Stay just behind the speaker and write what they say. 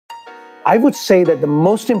I would say that the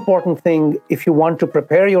most important thing, if you want to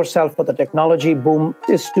prepare yourself for the technology boom,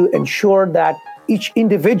 is to ensure that each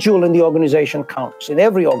individual in the organization counts, in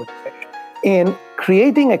every organization, in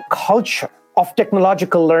creating a culture of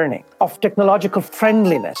technological learning, of technological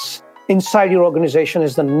friendliness inside your organization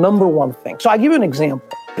is the number one thing. So I'll give you an example.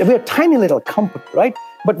 We're a tiny little company, right?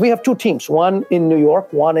 But we have two teams, one in New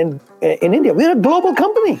York, one in India. We're a global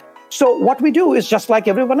company. So what we do is just like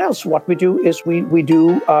everyone else. What we do is we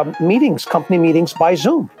do meetings, company meetings by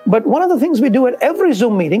Zoom. But one of the things we do at every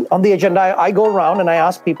Zoom meeting, on the agenda, I go around and I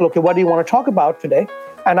ask people, okay, what do you want to talk about today?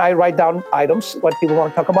 And I write down items, what people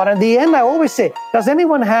want to talk about. And at the end, I always say, does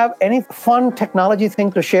anyone have any fun technology thing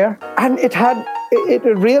to share? And it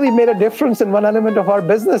really made a difference in one element of our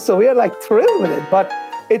business. So we are like thrilled with it. But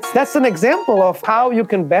that's an example of how you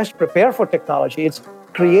can best prepare for technology. It's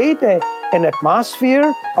create an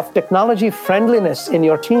atmosphere of technology friendliness in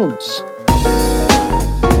your teams.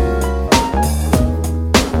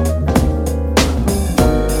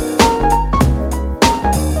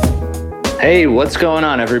 Hey, what's going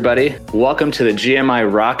on, everybody? Welcome to the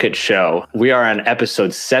GMI Rocket Show. We are on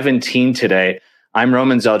episode 17 today. I'm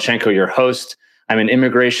Roman Zelchenko, your host. I'm an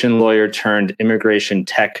immigration lawyer turned immigration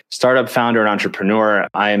tech startup founder and entrepreneur.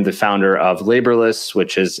 I am the founder of Laborless,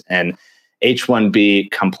 which is an H-1B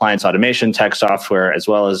compliance automation tech software, as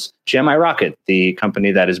well as GMI Rocket, the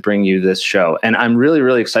company that is bringing you this show. And I'm really,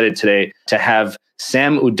 really excited today to have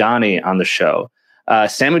Sam Udani on the show.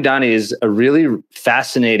 Sam Udani is a really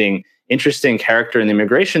fascinating, interesting character in the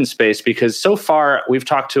immigration space because so far we've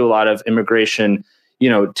talked to a lot of immigration,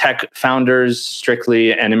 tech founders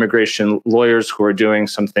strictly and immigration lawyers who are doing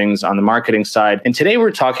some things on the marketing side. And today we're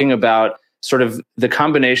talking about sort of the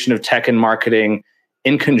combination of tech and marketing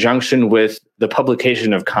in conjunction with the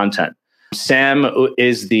publication of content. Sam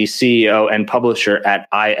is the CEO and publisher at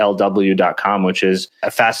ILW.com, which is a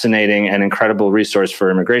fascinating and incredible resource for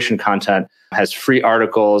immigration content, has free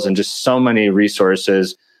articles and just so many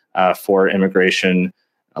resources for immigration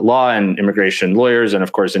law and immigration lawyers, and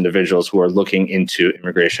of course, individuals who are looking into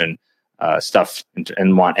immigration stuff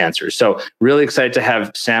and want answers. So really excited to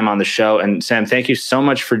have Sam on the show. And Sam, thank you so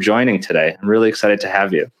much for joining today. I'm really excited to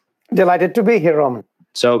have you. Delighted to be here, Roman.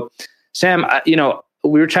 So Sam,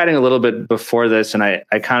 we were chatting a little bit before this, and I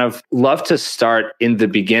kind of love to start in the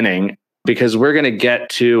beginning because we're going to get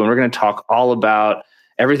to, and we're going to talk all about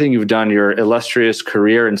everything you've done, your illustrious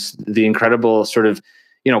career and the incredible sort of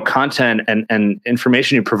content and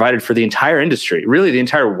information you provided for the entire industry, really the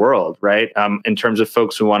entire world, right? In terms of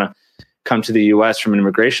folks who want to come to the U.S. from an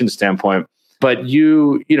immigration standpoint. But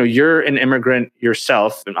you're an immigrant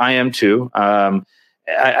yourself, and I am too.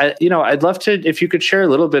 I'd love to, if you could share a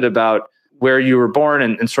little bit about where you were born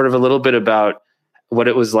and sort of a little bit about what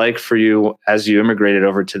it was like for you as you immigrated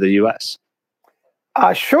over to the U.S.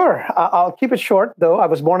 Sure. I'll keep it short, though. I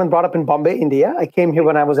was born and brought up in Bombay, India. I came here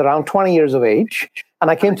when I was around 20 years of age, and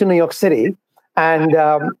I came to New York City. And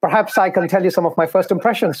perhaps I can tell you some of my first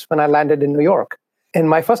impressions when I landed in New York. And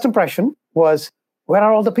my first impression was, where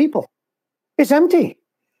are all the people? It's empty.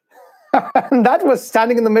 And that was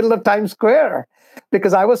standing in the middle of Times Square,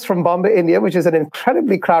 because I was from Bombay, India, which is an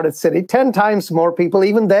incredibly crowded city, 10 times more people.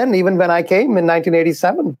 Even when I came in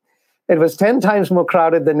 1987, it was 10 times more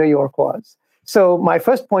crowded than New York was. So my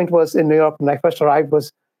first point was in New York when I first arrived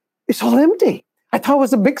was, it's all empty. I thought it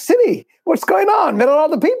was a big city. What's going on? Where are all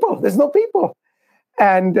the people? There's no people.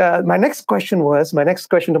 And my next question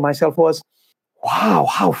to myself was, wow,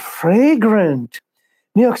 how fragrant.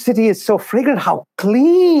 New York City is so fragrant, how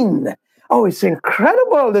clean. Oh, it's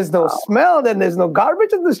incredible. There's no smell and there's no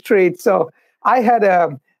garbage in the street. So I had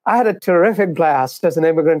a terrific blast as an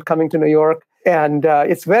immigrant coming to New York. And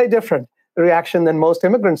it's very different reaction than most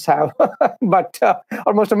immigrants have,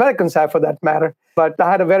 or most Americans have for that matter. But I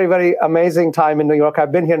had a very, very amazing time in New York.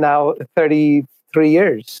 I've been here now 33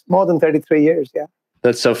 years, more than 33 years, yeah.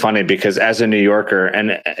 That's so funny because as a New Yorker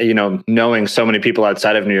and, knowing so many people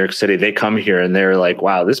outside of New York City, they come here and they're like,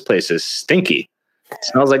 wow, this place is stinky. It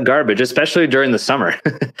smells like garbage, especially during the summer.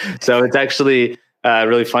 So it's actually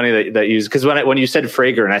really funny that you, because when you said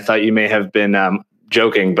fragrant, I thought you may have been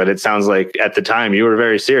joking, but it sounds like at the time you were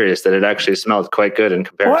very serious that it actually smelled quite good in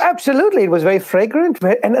comparison. Oh, absolutely. It was very fragrant.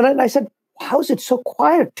 And I said, how is it so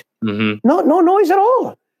quiet? Mm-hmm. No noise at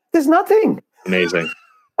all. There's nothing. Amazing.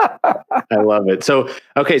 I love it. So,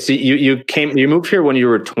 okay. So you moved here when you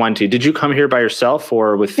were 20. Did you come here by yourself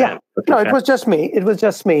or with family? No, it was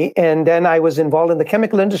just me. And then I was involved in the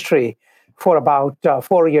chemical industry for about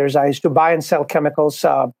 4 years. I used to buy and sell chemicals,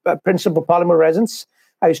 principal polymer resins.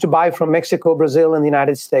 I used to buy from Mexico, Brazil, and the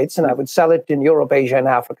United States, and I would sell it in Europe, Asia, and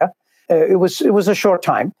Africa. it was a short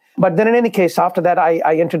time. But then in any case, after that,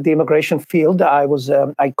 I entered the immigration field.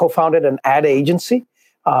 I co-founded an ad agency,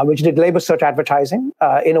 which did labor search advertising.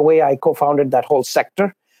 In a way, I co-founded that whole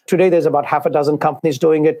sector. Today, there's about half a dozen companies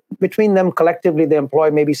doing it. Between them, collectively, they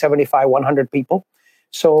employ maybe 75, 100 people.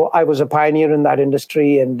 So I was a pioneer in that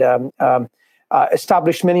industry and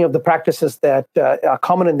established many of the practices that are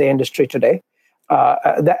common in the industry today.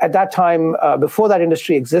 At that time, before that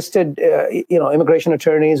industry existed, immigration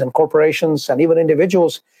attorneys and corporations and even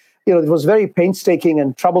individuals, it was very painstaking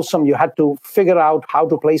and troublesome. You had to figure out how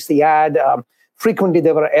to place the ad. Frequently,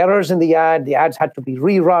 there were errors in the ad. The ads had to be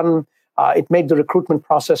rerun. It made the recruitment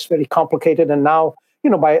process very complicated. And now,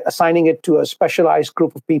 by assigning it to a specialized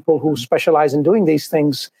group of people who specialize in doing these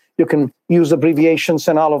things, you can use abbreviations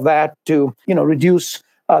and all of that to, reduce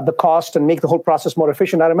the cost and make the whole process more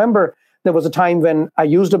efficient. I remember there was a time when I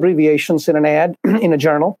used abbreviations in an ad in a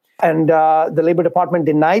journal, and the Labor Department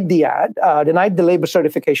denied the ad, denied the labor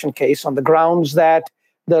certification case on the grounds that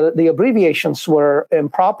the abbreviations were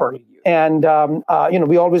improper. And,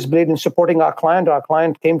 we always believed in supporting our client. Our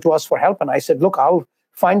client came to us for help. And I said, look, I'll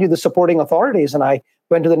find you the supporting authorities. And I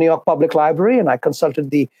went to the New York Public Library and I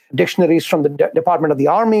consulted the dictionaries from the Department of the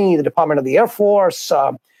Army, the Department of the Air Force,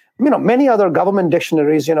 many other government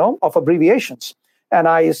dictionaries, of abbreviations. And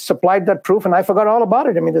I supplied that proof and I forgot all about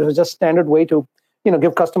it. I mean, it was just standard way to,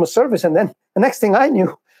 give customer service. And then the next thing I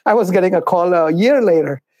knew, I was getting a call a year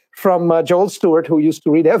later from Joel Stewart, who used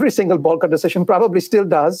to read every single Bolka decision, probably still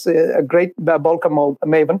does, a great Bolka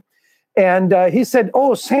maven. And he said,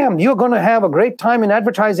 oh, Sam, you're going to have a great time in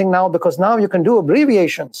advertising now because now you can do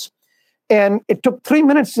abbreviations. And it took 3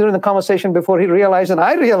 minutes during the conversation before he realized, and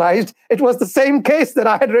I realized it was the same case that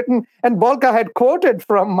I had written and Bolka had quoted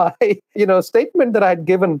from my, statement that I had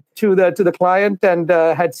given to the client and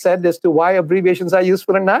had said as to why abbreviations are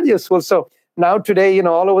useful and not useful. So now today,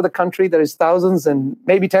 all over the country, there is thousands and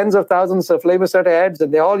maybe tens of thousands of labor cert ads,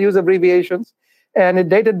 and they all use abbreviations. And it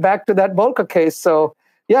dated back to that Bolka case. So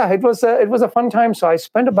yeah, it was a fun time. So I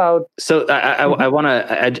spent about. So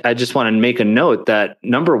I just want to make a note that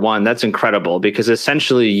number one, that's incredible because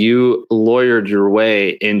essentially you lawyered your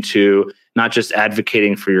way into not just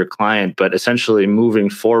advocating for your client, but essentially moving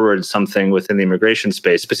forward something within the immigration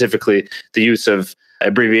space, specifically the use of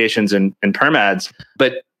abbreviations and perm ads.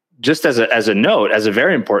 But just as a note, as a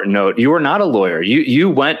very important note, you were not a lawyer. You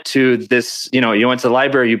went to this, you went to the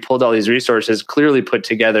library, you pulled all these resources, clearly put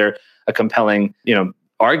together a compelling,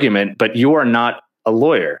 argument, but you are not a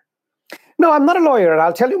lawyer. No, I'm not a lawyer. And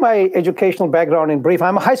I'll tell you my educational background in brief.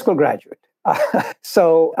 I'm a high school graduate.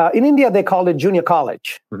 So in India, they called it junior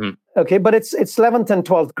college. Mm-hmm. Okay, but it's 11th and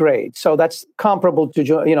 12th grade. So that's comparable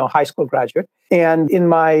to, high school graduate. And in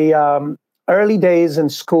my early days in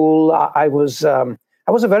school, I was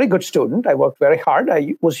a very good student. I worked very hard.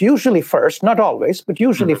 I was usually first, not always, but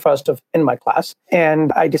usually first in my class.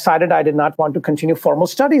 And I decided I did not want to continue formal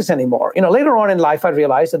studies anymore. Later on in life, I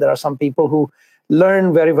realized that there are some people who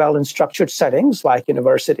learn very well in structured settings like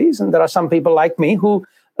universities. And there are some people like me who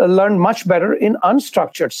learn much better in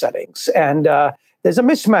unstructured settings. And there's a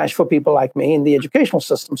mismatch for people like me in the educational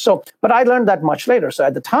system. But I learned that much later. So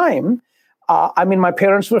at the time, my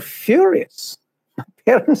parents were furious.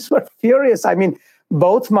 I mean,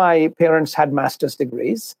 both my parents had master's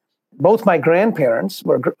degrees. Both my grandparents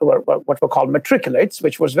were what were called matriculates,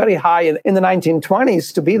 which was very high in the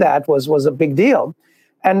 1920s. To be that was a big deal.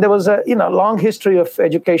 And there was a long history of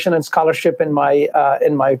education and scholarship in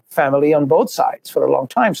my family on both sides for a long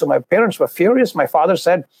time. So my parents were furious. My father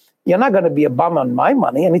said, "You're not going to be a bum on my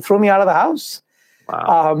money," and he threw me out of the house.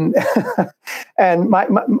 Wow. And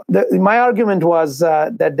my argument was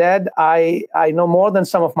that, Dad, I know more than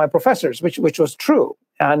some of my professors, which was true.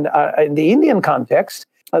 And in the Indian context,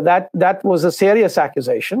 that was a serious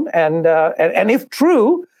accusation, and if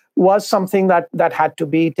true, was something that had to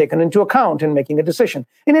be taken into account in making a decision.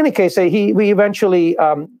 In any case, we eventually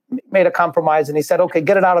made a compromise, and he said, "Okay,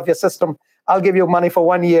 get it out of your system. I'll give you money for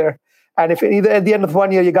 1 year." And if either at the end of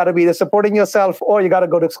 1 year, you got to be either supporting yourself or you got to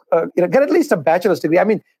go to, get at least a bachelor's degree. I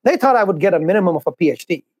mean, they thought I would get a minimum of a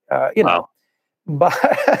PhD, Wow.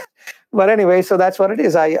 But anyway, so that's what it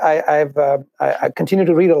is. I continue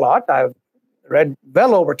to read a lot. I've read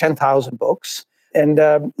well over 10,000 books. And,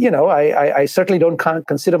 I certainly don't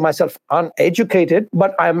consider myself uneducated,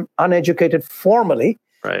 but I'm uneducated formally.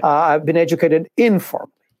 Right. I've been educated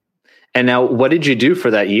informally. And now, what did you do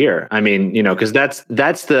for that year? I mean, because that's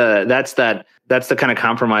the kind of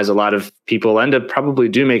compromise a lot of people end up probably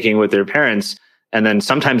making with their parents, and then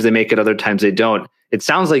sometimes they make it, other times they don't. It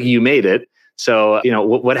sounds like you made it. So,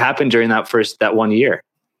 what happened during that 1 year?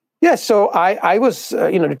 Yeah, so I was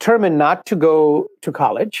determined not to go to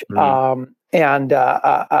college, I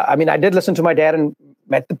mean, I did listen to my dad and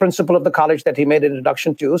met the principal of the college that he made an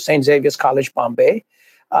introduction to, St. Xavier's College, Bombay,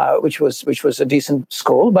 which was a decent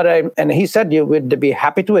school. And he said, you would be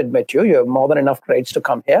happy to admit you. You have more than enough grades to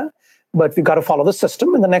come here, but we've got to follow the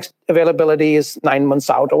system, and the next availability is 9 months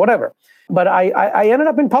out or whatever. But I ended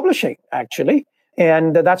up in publishing, actually.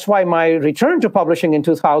 And that's why my return to publishing in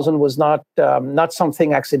 2000 was not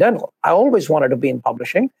something accidental. I always wanted to be in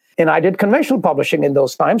publishing. And I did conventional publishing in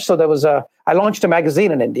those times. So I launched a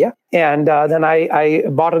magazine in India. And then I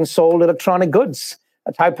bought and sold electronic goods,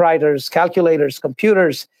 typewriters, calculators,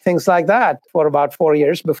 computers, things like that for about 4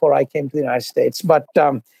 years before I came to the United States. But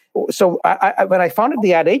so when I founded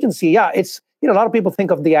the ad agency, it's, a lot of people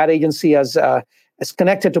think of the ad agency as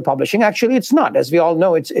connected to publishing. Actually, it's not. As we all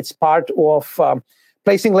know, it's part of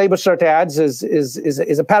placing labor cert ads is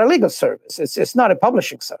a paralegal service. It's not a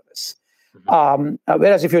publishing service.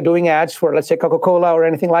 Whereas if you're doing ads for, let's say, Coca-Cola or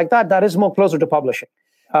anything like that, that is more closer to publishing.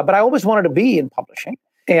 But I always wanted to be in publishing.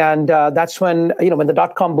 And that's when the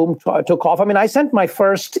dot-com boom took off. I mean, I sent my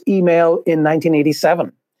first email in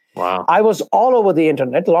 1987. Wow. I was all over the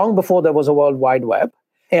internet long before there was a World Wide Web.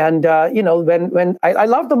 And, when I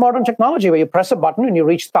love the modern technology where you press a button and you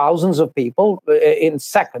reach thousands of people in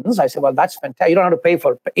seconds. I said, well, that's fantastic. You don't have to pay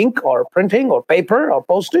for ink or printing or paper or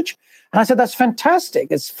postage. And I said, that's fantastic.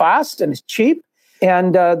 It's fast and it's cheap.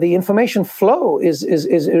 And the information flow is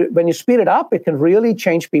when you speed it up, it can really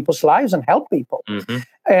change people's lives and help people. Mm-hmm.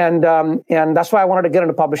 And that's why I wanted to get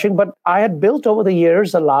into publishing. But I had built over the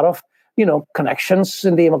years a lot of connections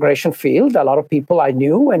in the immigration field, a lot of people I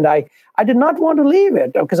knew, and I did not want to leave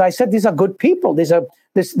it because I said, these are good people. This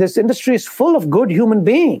industry is full of good human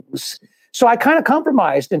beings. So I kind of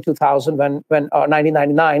compromised in 2000 when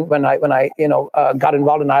 1999, when I got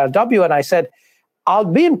involved in ILW, and I said, I'll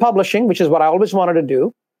be in publishing, which is what I always wanted to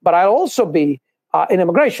do, but I'll also be in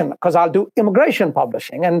immigration because I'll do immigration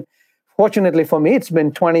publishing. And fortunately for me, it's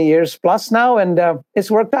been 20 years plus now, and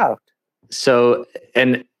it's worked out. So,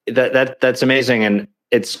 and that's amazing. And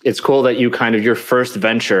it's cool that you kind of, your first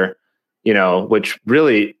venture, which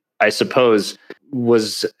really, I suppose,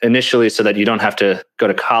 was initially so that you don't have to go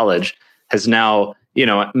to college, has now,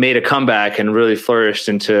 made a comeback and really flourished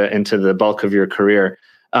into the bulk of your career.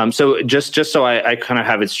 So just so I kind of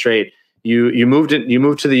have it straight, you moved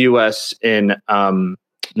to the US in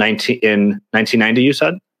 1990, you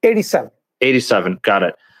said? 87. Got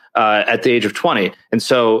it. At the age of 20. And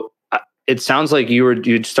so it sounds like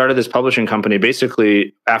you started this publishing company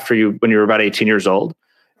basically when you were about 18 years old.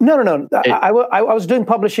 No. I was doing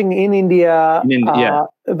publishing in India when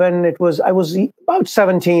I was about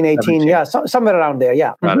 17, 18. Somewhere around there.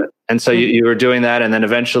 Yeah. Got it. And so you were doing that. And then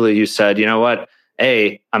eventually you said, you know what?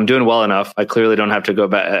 A, I'm doing well enough. I clearly don't have to go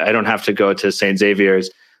back. I don't have to go to St. Xavier's.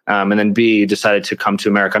 And then B, you decided to come to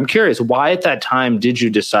America. I'm curious, why at that time did you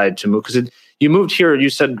decide to move? Because you moved here, you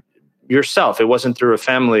said yourself, it wasn't through a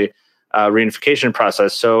family reunification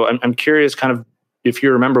process. So I'm curious, kind of, if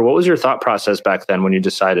you remember, what was your thought process back then when you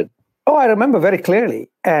decided? Oh, I remember very clearly.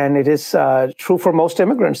 And it is true for most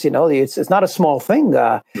immigrants, it's not a small thing.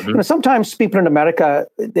 Sometimes people in America,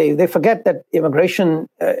 they forget that immigration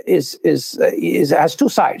has two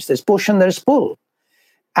sides. There's push and there's pull.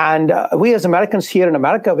 And we as Americans here in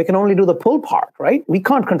America, we can only do the pull part, right? We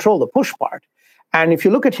can't control the push part. And if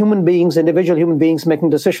you look at human beings, individual human beings making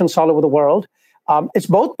decisions all over the world, it's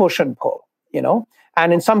both push and pull,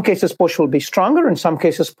 And in some cases, push will be stronger. In some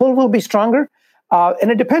cases, pull will be stronger.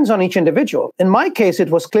 And it depends on each individual. In my case, it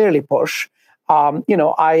was clearly push.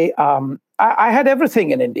 I had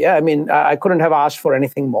everything in India. I mean, I couldn't have asked for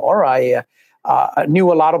anything more. I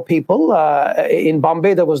knew a lot of people. In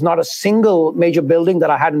Bombay, there was not a single major building that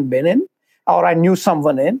I hadn't been in or I knew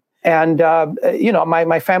someone in. And,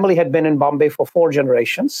 my family had been in Bombay for 4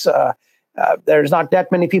 generations. There's not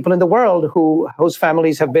that many people in the world whose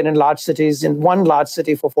families have been in large cities, in one large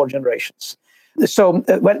city for 4 generations. So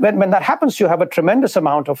when that happens, you have a tremendous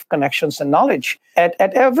amount of connections and knowledge at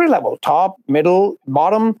every level, top, middle,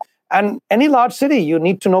 bottom, and any large city. You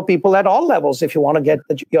need to know people at all levels if you want to get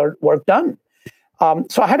your work done.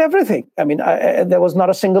 So I had everything. I mean, there was not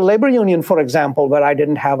a single labor union, for example, where I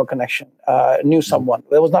didn't have a connection, knew someone.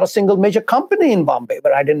 There was not a single major company in Bombay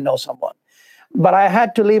where I didn't know someone. But I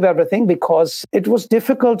had to leave everything because it was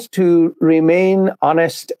difficult to remain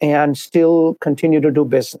honest and still continue to do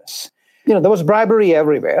business. There was bribery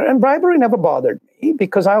everywhere, and bribery never bothered me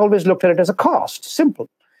because I always looked at it as a cost, simple.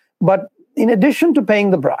 But in addition to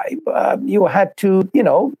paying the bribe, you had to,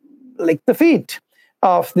 lick the feet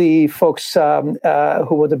of the folks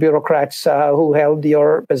who were the bureaucrats who held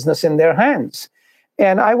your business in their hands.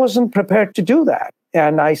 And I wasn't prepared to do that.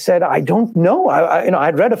 And I said, I don't know.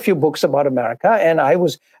 I'd read a few books about America, and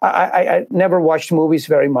I never watched movies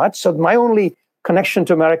very much. So my only connection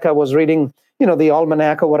to America was reading, the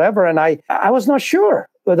almanac or whatever. And I was not sure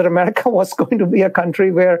whether America was going to be a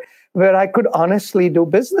country where I could honestly do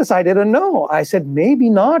business. I didn't know. I said, maybe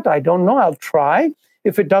not. I don't know. I'll try.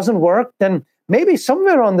 If it doesn't work, then maybe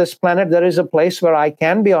somewhere on this planet there is a place where I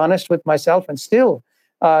can be honest with myself and still,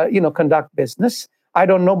 conduct business. I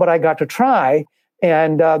don't know, but I got to try.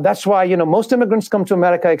 And that's why, most immigrants come to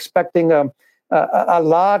America expecting a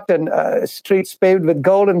lot and streets paved with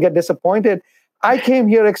gold and get disappointed. I came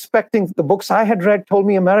here expecting, the books I had read told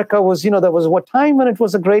me America was, there was a time when it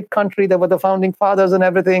was a great country. There were the founding fathers and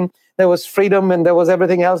everything. There was freedom and there was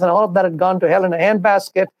everything else. And all of that had gone to hell in a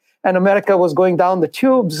handbasket. And America was going down the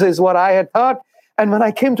tubes is what I had thought. And when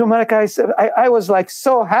I came to America, I was like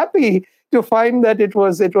so happy to find that it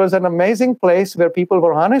was an amazing place where people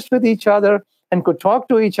were honest with each other and could talk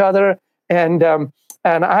to each other. And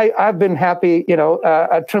I've been happy,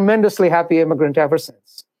 a tremendously happy immigrant ever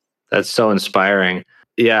since. That's so inspiring.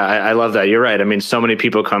 Yeah, I love that. You're right. I mean, so many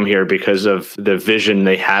people come here because of the vision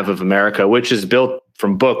they have of America, which is built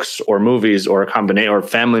from books or movies or a combination or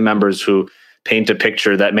family members who paint a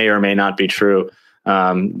picture that may or may not be true.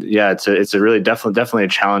 It's a really definitely a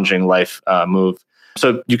challenging life move.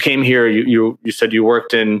 So you came here, you said you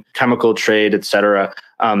worked in chemical trade, et cetera.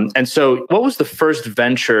 And so what was the first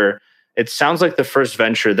venture? It sounds like the first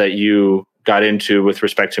venture that you got into with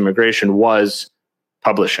respect to immigration was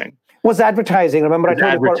publishing. Was advertising. Remember, I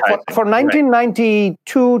told you for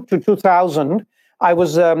 1992 to 2000, I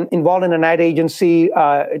was involved in an ad agency.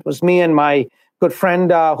 It was me and my good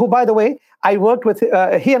friend, who, by the way, I worked with.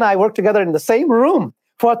 He and I worked together in the same room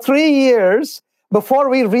for 3 years before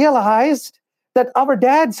we realized that our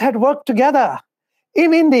dads had worked together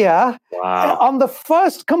in India on the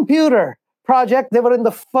first computer project. They were in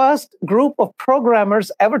the first group of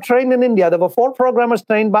programmers ever trained in India. There were 4 programmers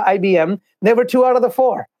trained by IBM. They were 2 out of the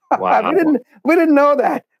 4. Wow. We didn't know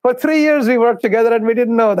that. For 3 years we worked together and we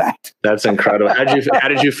didn't know that. That's incredible. How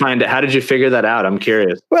did you find it? How did you figure that out? I'm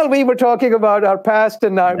curious. Well, we were talking about our past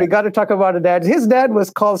and we got to talk about our dad. His dad was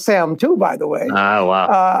called Sam too, by the way. Oh,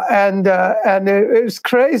 wow. And it was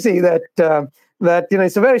crazy that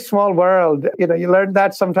it's a very small world. You learn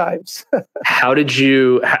that sometimes. How did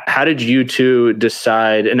you two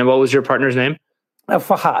decide? And what was your partner's name?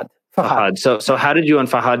 Fahad. So how did you and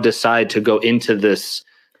Fahad decide to go into this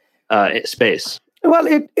space? Well,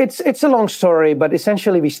 it's a long story, but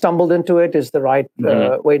essentially we stumbled into it is the right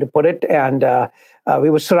way to put it. And we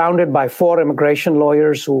were surrounded by 4 immigration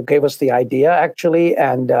lawyers who gave us the idea, actually.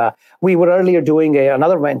 And we were earlier doing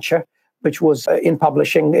another venture, which was in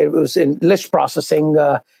publishing. It was in list processing,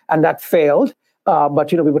 and that failed.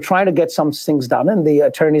 But, we were trying to get some things done, and the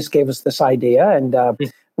attorneys gave us this idea, and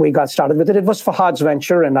we got started with it. It was Fahad's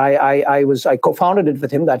venture, and I co-founded it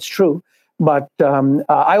with him, that's true. But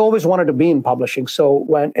I always wanted to be in publishing. So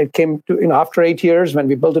when it came to, after 8 years, when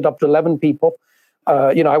we built it up to 11 people,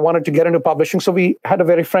 I wanted to get into publishing. So we had a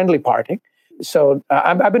very friendly party. So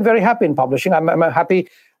I've been very happy in publishing. I'm happy.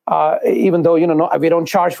 Even though, we don't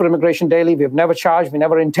charge for Immigration Daily. We've never charged. We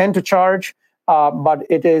never intend to charge. But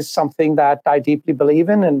it is something that I deeply believe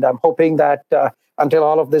in. And I'm hoping that until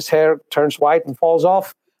all of this hair turns white and falls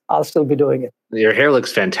off, I'll still be doing it. Your hair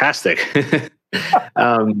looks fantastic.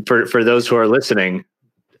 For those who are listening,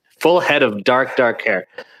 full head of dark hair.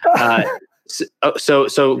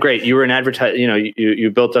 So great. You were an advertiser,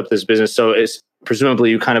 you built up this business. So it's presumably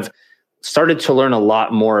you kind of started to learn a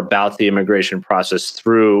lot more about the immigration process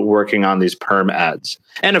through working on these perm ads.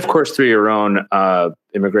 And of course, through your own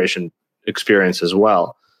immigration experience as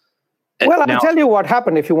well. Well, I'll tell you what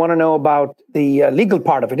happened if you want to know about the legal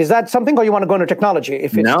part of it. Is that something, or you want to go into technology?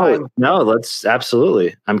 If it's let's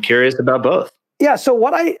absolutely. I'm curious about both. Yeah. So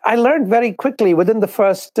what I learned very quickly within the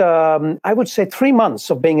first, I would say 3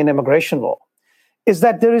 months of being in immigration law is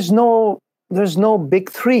that there's no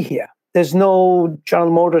big 3 here. There's no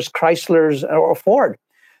General Motors, Chryslers, or Ford.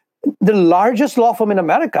 The largest law firm in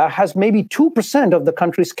America has maybe 2% of the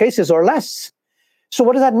country's cases or less. So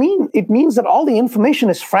what does that mean? It means that all the information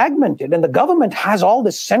is fragmented and the government has all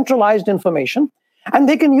this centralized information and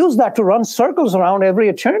they can use that to run circles around every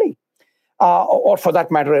attorney or for that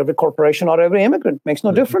matter, every corporation or every immigrant. Makes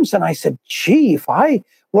no difference. And I said, gee, if I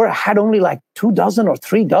had only like 2 dozen or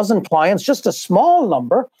 3 dozen clients, just a small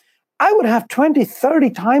number, I would have 20, 30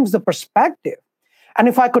 times the perspective. And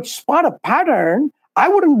if I could spot a pattern, I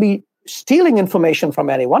wouldn't be stealing information from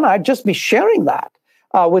anyone. I'd just be sharing that.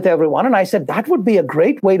 with everyone. And I said, that would be a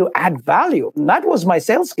great way to add value. And that was my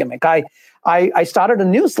sales gimmick. I started a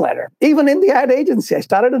newsletter. Even in the ad agency, I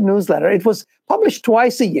started a newsletter. It was published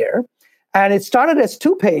twice a year. And it started as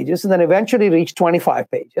 2 pages and then eventually reached 25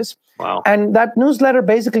 pages. Wow. And that newsletter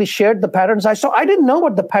basically shared the patterns I saw. I didn't know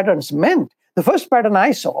what the patterns meant. The first pattern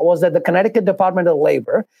I saw was that the Connecticut Department of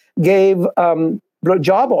Labor gave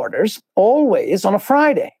job orders always on a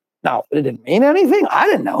Friday. Now, it didn't mean anything. I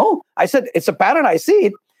didn't know. I said, it's a pattern. I see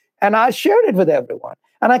it. And I shared it with everyone.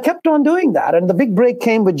 And I kept on doing that. And the big break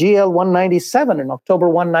came with GL 197 in October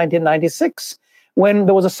 1, 1996, when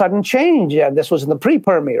there was a sudden change. And this was in the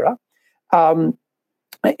pre-perm era.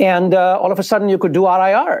 And all of a sudden, you could do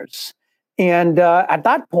RIRs. And at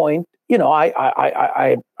that point,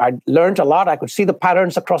 I learned a lot. I could see the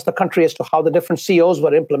patterns across the country as to how the different CEOs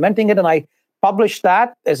were implementing it. And I published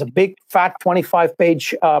that as a big, fat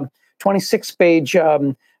 26-page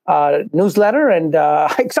newsletter. And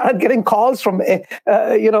I started getting calls from,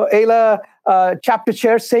 AILA chapter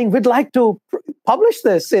chairs saying, we'd like to publish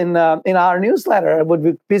this in our newsletter. Would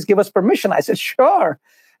you please give us permission? I said, sure.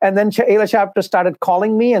 And then AILA chapter started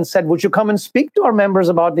calling me and said, would you come and speak to our members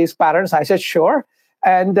about these patterns? I said, sure.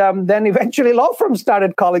 And then eventually law firms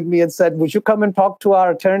started calling me and said, would you come and talk to our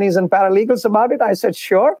attorneys and paralegals about it? I said,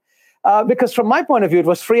 sure. Because from my point of view, it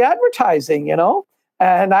was free advertising,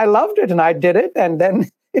 and I loved it and I did it. And then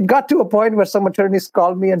it got to a point where some attorneys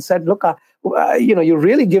called me and said, look, you're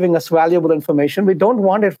really giving us valuable information. We don't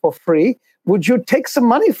want it for free. Would you take some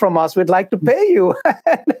money from us? We'd like to pay you.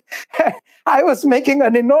 I was making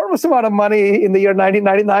an enormous amount of money in the year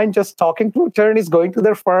 1999, just talking to attorneys, going to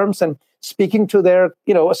their firms and speaking to their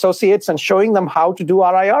associates and showing them how to do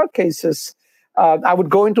RIR cases. I would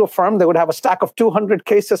go into a firm, they would have a stack of 200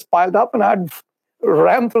 cases piled up, and I'd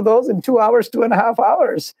ram through those in 2 hours, 2.5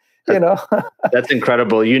 hours. That's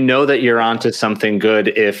incredible. You know that you're onto something good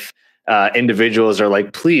if individuals are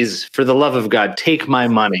like, please, for the love of God, take my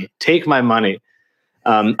money. Take my money.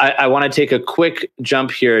 I want to take a quick jump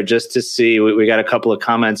here just to see, we got a couple of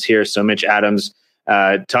comments here. So Mitch Adams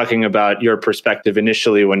talking about your perspective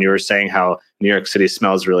initially when you were saying how New York City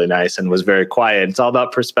smells really nice and was very quiet. It's all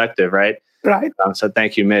about perspective, right? Right. So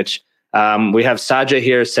thank you, Mitch. We have Saja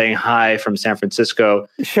here saying hi from San Francisco.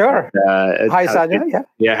 Sure. Hi, Saja.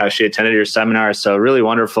 Yeah, how she attended your seminar. So really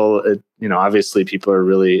wonderful. Obviously people are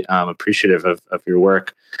really appreciative of your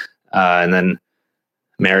work. And then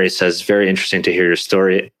Mary says, very interesting to hear your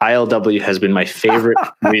story. ILW has been my favorite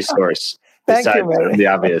resource. Thank you, Mary. The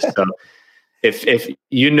obvious. So if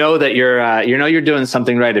you know that you're doing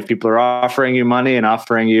something right, if people are offering you money and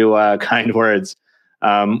offering you kind words.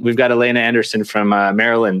 We've got Elena Anderson from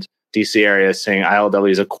Maryland, DC area saying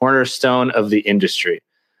ILW is a cornerstone of the industry.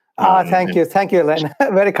 Thank you, Elena.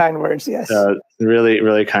 Very kind words. Yes. Really,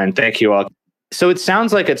 really kind. Thank you all. So it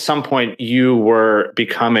sounds like at some point you were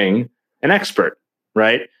becoming an expert,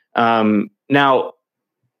 right? Now,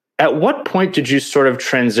 at what point did you sort of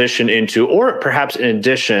transition into, or perhaps in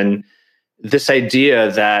addition, this idea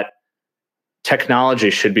that technology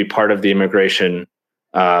should be part of the immigration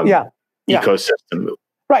ecosystem?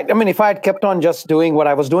 Right. I mean, if I had kept on just doing what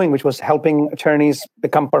I was doing, which was helping attorneys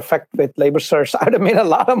become perfect with labor search, I'd have made a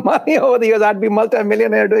lot of money over the years. I'd be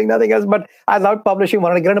multimillionaire doing nothing else. But I loved publishing,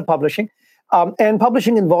 wanted to get into publishing. And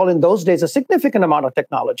publishing involved in those days a significant amount of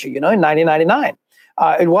technology, in 1999.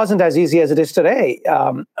 It wasn't as easy as it is today.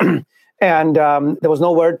 And there was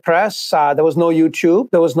no WordPress. There was no YouTube.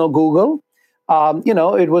 There was no Google.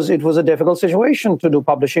 It was a difficult situation to do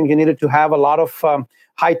publishing. You needed to have a lot of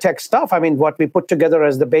high-tech stuff. I mean, what we put together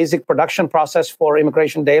as the basic production process for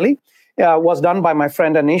Immigration Daily was done by my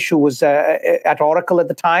friend Anish, who was at Oracle at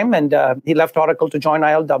the time, and he left Oracle to join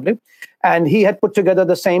ILW. And he had put together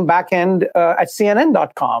the same backend at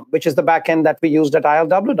CNN.com, which is the backend that we used at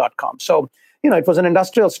ILW.com. So, it was an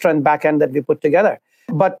industrial strength backend that we put together.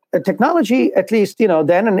 But technology, at least,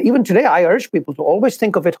 then and even today, I urge people to always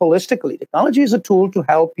think of it holistically. Technology is a tool to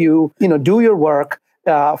help you, do your work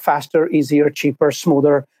faster, easier, cheaper,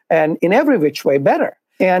 smoother, and in every which way better.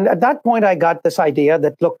 And at that point, I got this idea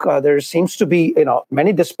that, look, there seems to be,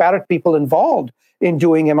 many disparate people involved in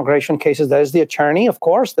doing immigration cases. There's the attorney, of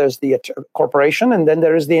course, there's the corporation, and then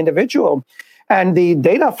there is the individual. And the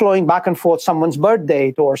data flowing back and forth, someone's birth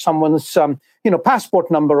date or someone's,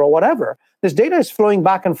 passport number or whatever. This data is flowing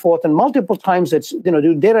back and forth, and multiple times it's,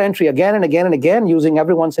 do data entry again and again and again using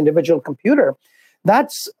everyone's individual computer.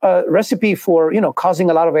 That's a recipe for,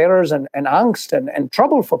 causing a lot of errors and angst and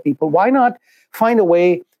trouble for people. Why not find a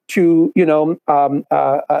way to,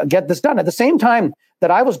 get this done? At the same time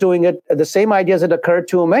that I was doing it, the same ideas had occurred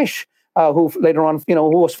to Umesh, who later on,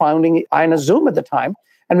 who was founding INS Zoom at the time.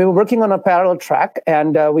 and we were working on a parallel track,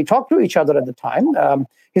 and we talked to each other at the time.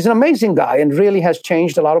 He's an amazing guy and really has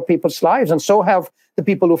changed a lot of people's lives, and so have the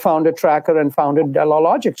people who founded Tracker and founded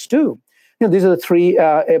LawLogix too. These are the three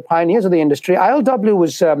pioneers of the industry. ILW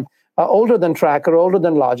was older than Tracker, older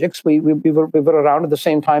than Logix. We were around at the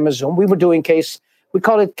same time as Zoom. We were doing we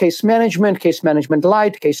call it case management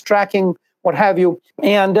light, case tracking, what have you.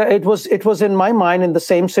 And it was in my mind in the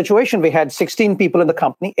same situation. We had 16 people in the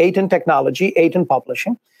company, 8 in technology, 8 in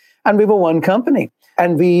publishing, and we were one company.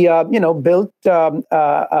 And we, built.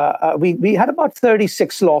 We had about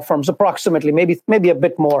 36 law firms, approximately, maybe a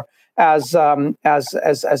bit more, as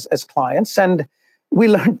clients. And we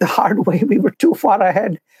learned the hard way. We were too far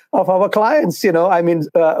ahead of our clients.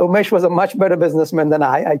 Umesh was a much better businessman than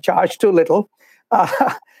I. I charged too little.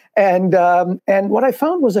 And what I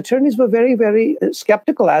found was attorneys were very, very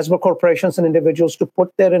skeptical, as were corporations and individuals, to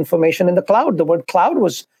put their information in the cloud. The word cloud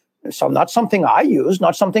was not something I used,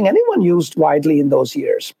 not something anyone used widely in those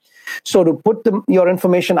years. So to put your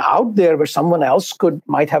information out there where someone else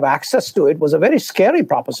might have access to it was a very scary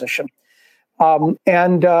proposition.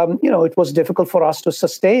 It was difficult for us to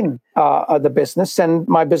sustain the business. And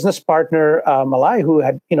my business partner, Malai, who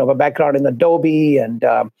had a background in Adobe and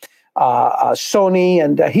Sony,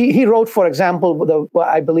 and he wrote, for example,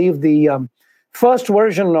 I believe the first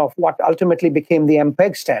version of what ultimately became the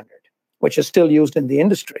MPEG standard, which is still used in the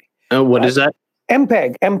industry. What is that?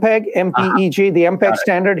 MPEG, MPEG, the MPEG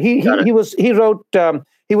standard. He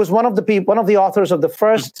was one of the authors of the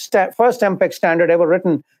first MPEG standard ever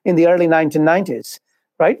written in the early 1990s.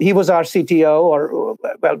 Right? He was our CTO,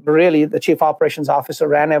 really the chief operations officer,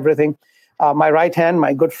 ran everything. My right hand,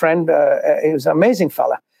 my good friend, he was an amazing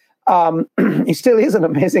fella. He still is an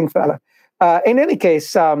amazing fella. In any case,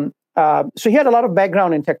 so he had a lot of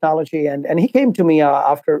background in technology, and he came to me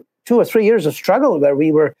after 2 or 3 years of struggle where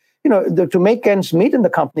we were, to make ends meet in the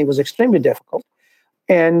company was extremely difficult.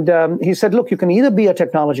 And he said, look, you can either be a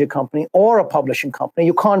technology company or a publishing company.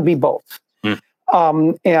 You can't be both.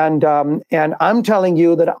 And I'm telling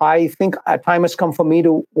you that I think a time has come for me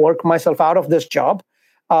to work myself out of this job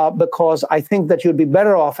because I think that you'd be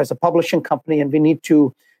better off as a publishing company, and we need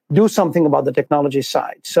to do something about the technology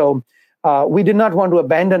side. So we did not want to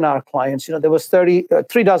abandon our clients. There was 3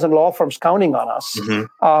 dozen law firms counting on us.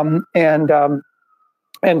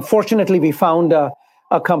 And fortunately, we found a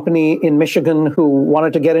company in Michigan who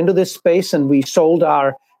wanted to get into this space, and we sold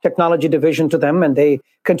our technology division to them, and they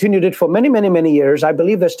continued it for many, many, many years. I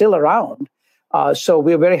believe they're still around. So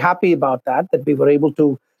we're very happy about that we were able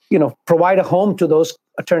to, provide a home to those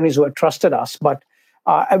attorneys who had trusted us. But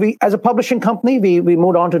as a publishing company, we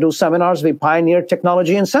moved on to do seminars. We pioneered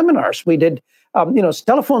technology in seminars. We did,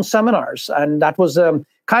 telephone seminars, and that was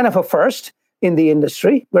kind of a first in the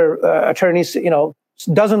industry where attorneys,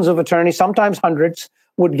 dozens of attorneys, sometimes hundreds,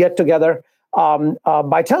 would get together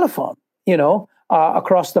by telephone,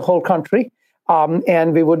 across the whole country.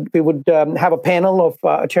 And we would have a panel of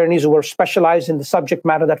attorneys who were specialized in the subject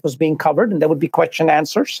matter that was being covered, and there would be question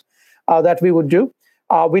answers that we would do.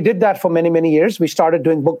 We did that for many, many years. We started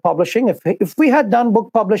doing book publishing. If we had done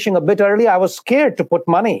book publishing a bit earlier, I was scared to put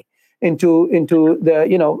money into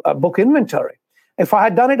the book inventory. If I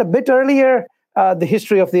had done it a bit earlier, the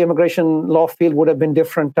history of the immigration law field would have been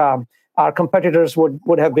different. Our competitors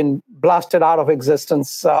would have been blasted out of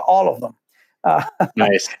existence, all of them.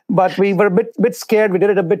 Nice. But we were a bit scared. We did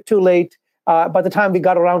it a bit too late. By the time we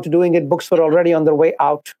got around to doing it, books were already on their way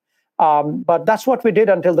out. But that's what we did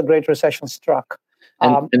until the Great Recession struck.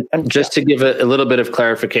 And just to give a little bit of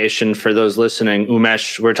clarification for those listening,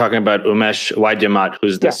 we're talking about Umesh Waidyamat,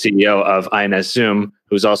 who's the CEO of INS Zoom,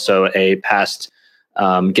 who's also a past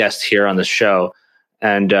guest here on the show.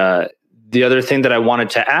 And the other thing that I wanted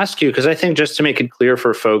to ask you, because I think just to make it clear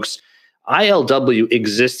for folks, ILW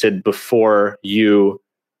existed before you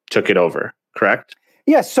took it over, correct?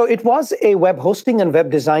 Yes. So it was a web hosting and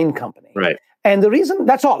web design company. Right. And the reason,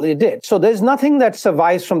 that's all it did. So there's nothing that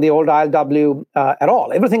survives from the old ILW at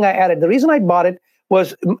all. Everything I added. The reason I bought it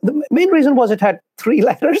was, the main reason was it had 3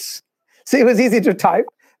 letters. So it was easy to type,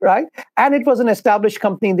 right? And it was an established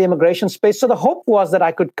company in the immigration space. So the hope was that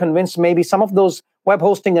I could convince maybe some of those web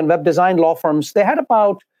hosting and web design law firms. They had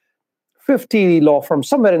about 50 law firms,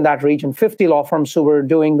 somewhere in that region, 50 law firms who were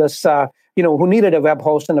doing this, who needed a web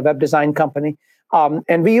host and a web design company.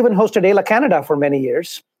 And we even hosted AILA Canada for many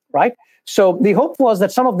years, right? So the hope was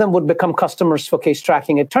that some of them would become customers for case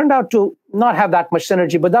tracking. It turned out to not have that much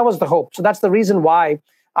synergy, but that was the hope. So that's the reason why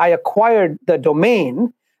I acquired the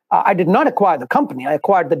domain. I did not acquire the company. I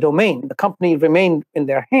acquired the domain. The company remained in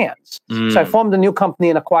their hands. So I formed a new company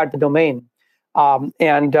and acquired the domain. That's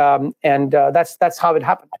how it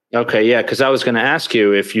happened. Okay, yeah, because I was going to ask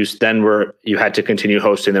you if you had to continue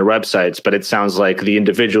hosting their websites, but it sounds like the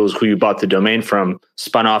individuals who you bought the domain from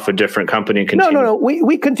spun off a different company and continued. No.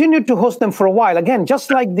 We continued to host them for a while. Again, just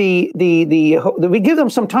like we give them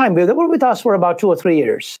some time. They were with us for about 2 or 3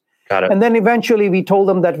 years. Got it. And then eventually we told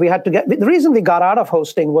them that we had to the reason we got out of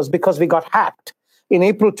hosting was because we got hacked in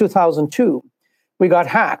April 2002. We got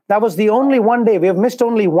hacked. That was the only one day. We have missed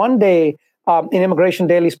only one day in Immigration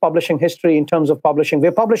Daily's publishing history in terms of publishing.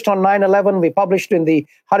 We published on 9/11. We published in the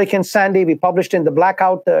Hurricane Sandy. We published in the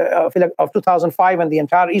blackout of 2005, and the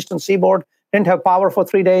entire Eastern Seaboard didn't have power for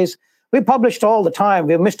 3 days. We published all the time.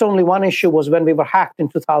 We missed only one issue was when we were hacked in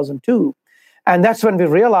 2002. And that's when we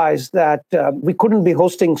realized that we couldn't be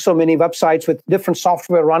hosting so many websites with different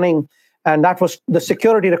software running. And that was the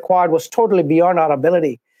security required was totally beyond our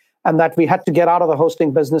ability, and that we had to get out of the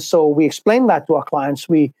hosting business. So we explained that to our clients.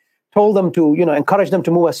 We told them to, encourage them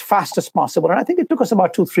to move as fast as possible. And I think it took us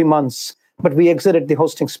about 2-3 months, but we exited the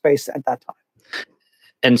hosting space at that time.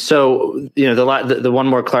 And so, the one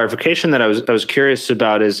more clarification that I was curious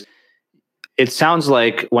about is, it sounds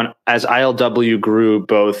like as ILW grew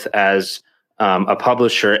both as a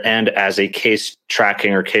publisher and as a case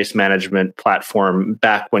tracking or case management platform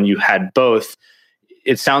back when you had both,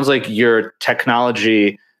 it sounds like your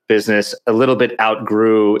technology business a little bit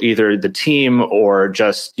outgrew either the team or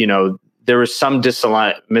just, there was some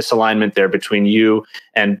misalignment there between you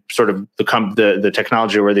and sort of the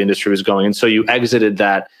technology where the industry was going. And so you exited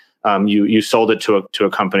that, you sold it to a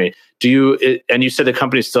company. And you said the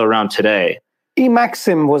company's still around today.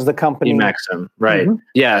 eMaxim was the company. eMaxim, right? Mm-hmm.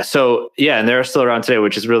 Yeah. So and they're still around today,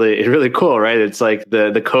 which is really cool, right? It's like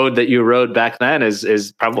the code that you wrote back then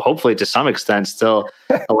is probably hopefully to some extent still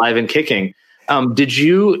alive and kicking. Did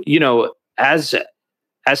you, as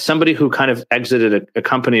somebody who kind of exited a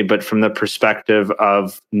company, but from the perspective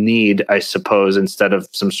of need, I suppose, instead of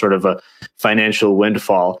some sort of a financial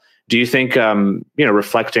windfall, do you think,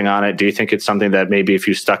 reflecting on it, do you think it's something that maybe if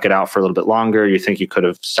you stuck it out for a little bit longer, you think you could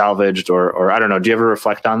have salvaged or I don't know, do you ever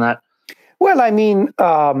reflect on that? Well, I mean,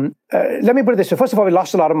 let me put it this way. First of all, we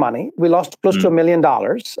lost a lot of money. We lost close to $1 million.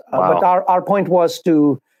 Wow. But our point was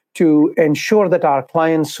to ensure that our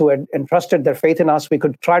clients who had entrusted their faith in us, we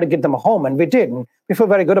could try to get them a home. And we did. And we feel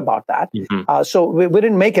very good about that. Mm-hmm. So we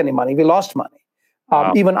didn't make any money. We lost money.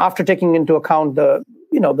 Wow. Even after taking into account the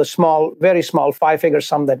small, very small 5-figure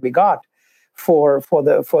sum that we got for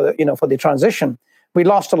the transition, we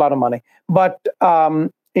lost a lot of money. But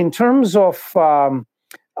in terms of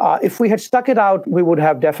if we had stuck it out, we would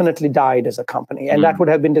have definitely died as a company, and that would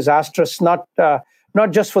have been disastrous.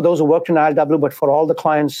 Not just for those who worked in ILW, but for all the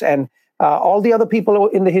clients and all the other people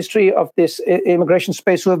in the history of this immigration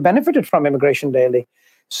space who have benefited from Immigration Daily.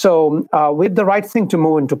 So we did the right thing to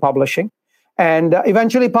move into publishing. And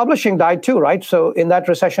eventually publishing died too, right? So in that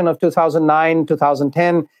recession of 2009,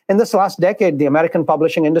 2010, in this last decade, the American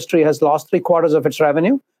publishing industry has lost 3/4 of its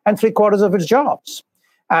revenue and 3/4 of its jobs.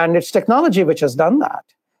 And it's technology which has done that,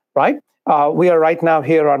 right? We are right now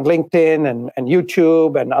here on LinkedIn and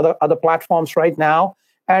YouTube and other platforms right now.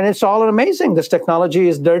 And it's all amazing. This technology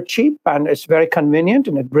is dirt cheap and it's very convenient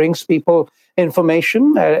and it brings people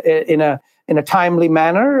information in a timely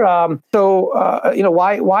manner.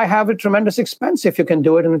 Why have a tremendous expense if you can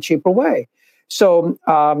do it in a cheaper way? So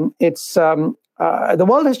the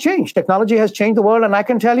world has changed. Technology has changed the world. And I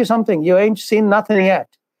can tell you something, you ain't seen nothing yet.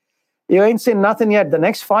 You ain't seen nothing yet. The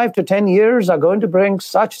next 5 to 10 years are going to bring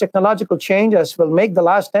such technological change as will make the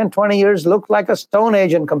last 10, 20 years look like a Stone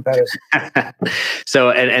Age in comparison.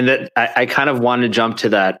 So, and that I kind of want to jump to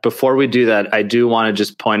that. Before we do that, I do want to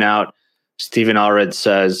just point out, Stephen Allred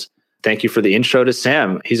says, thank you for the intro to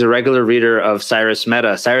Sam. He's a regular reader of Cyrus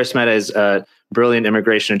Mehta. Cyrus Mehta is a brilliant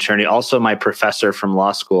immigration attorney, also my professor from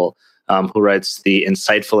law school, who writes the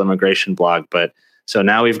Insightful Immigration blog. But so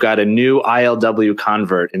now we've got a new ILW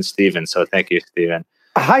convert in Stephen. So thank you, Stephen.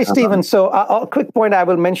 Hi, Stephen. So a quick point I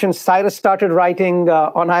will mention, Cyrus started writing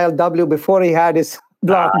on ILW before he had his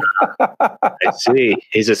blog. I see.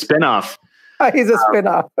 He's a spinoff. He's a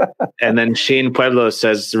spinoff. And then Sheen Pueblo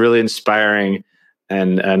says, really inspiring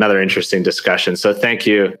and another interesting discussion. So thank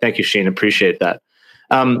you, Sheen. Appreciate that.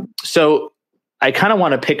 So I kind of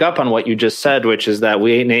want to pick up on what you just said, which is that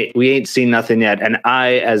we ain't seen nothing yet. And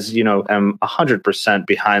I, as you know, am 100%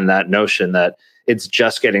 behind that notion that it's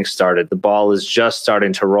just getting started. The ball is just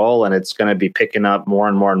starting to roll, and it's going to be picking up more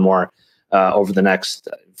and more and more over the next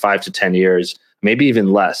 5 to 10 years, maybe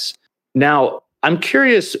even less. Now, I'm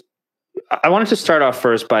curious. I wanted to start off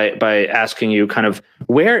first by asking you kind of,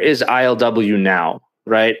 where is ILW now,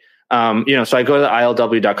 right? So I go to the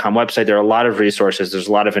ilw.com website. There are a lot of resources. There's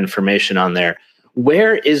a lot of information on there.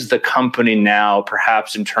 Where is the company now,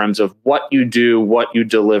 perhaps in terms of what you do, what you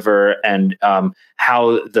deliver, and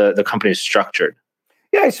how the company is structured?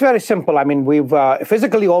 Yeah, it's very simple. I mean, we've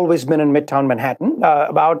physically always been in Midtown Manhattan.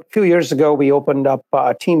 About a few years ago, we opened up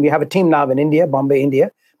a team. We have a team now in India, Bombay,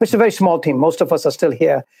 India. It's a very small team. Most of us are still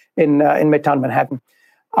here in Midtown Manhattan.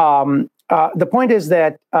 The point is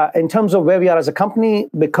that in terms of where we are as a company,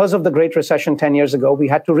 because of the Great Recession 10 years ago, we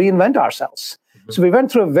had to reinvent ourselves. Mm-hmm. So we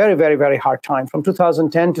went through a very, very, very hard time. From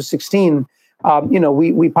 2010 to 16,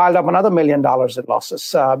 we piled up another $1 million in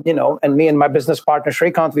losses. And me and my business partner,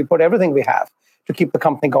 Shrikant, we put everything we have to keep the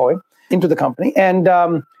company going into the company. And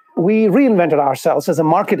we reinvented ourselves as a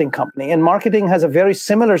marketing company. And marketing has a very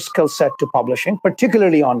similar skill set to publishing,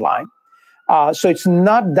 particularly online. So it's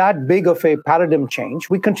not that big of a paradigm change.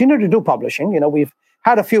 We continue to do publishing. We've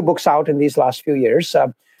had a few books out in these last few years.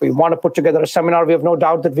 We want to put together a seminar. We have no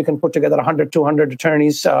doubt that we can put together 100, 200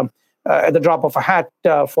 attorneys at the drop of a hat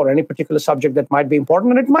for any particular subject that might be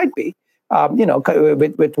important. And it might be,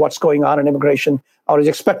 with what's going on in immigration or is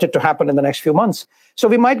expected to happen in the next few months. So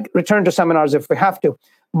we might return to seminars if we have to.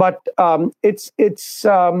 But what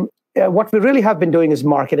we really have been doing is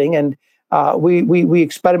marketing. And we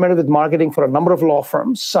experimented with marketing for a number of law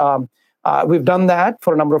firms. We've done that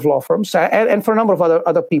for a number of law firms and for a number of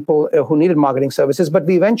other people who needed marketing services. But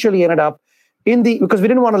we eventually ended up because we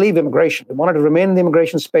didn't want to leave immigration. We wanted to remain in the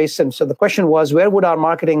immigration space. And so the question was, where would our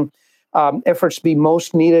marketing efforts be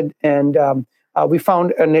most needed? And we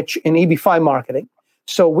found a niche in EB5 marketing.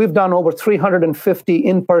 So we've done over 350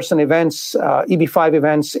 in-person events, EB5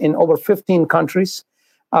 events in over 15 countries.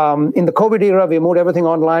 In the COVID era, we moved everything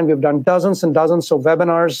online. We've done dozens and dozens of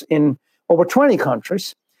webinars in over 20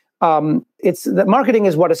 countries. The marketing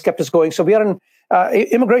is what has kept us going. So we are an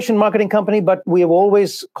immigration marketing company, but we have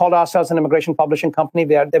always called ourselves an immigration publishing company.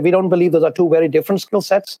 We don't believe those are two very different skill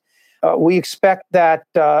sets. We expect that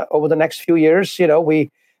over the next few years, we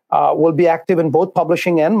will be active in both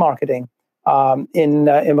publishing and marketing in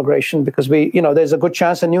immigration, because there's a good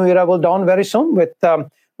chance a new era will dawn very soon.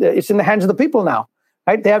 It's in the hands of the people now,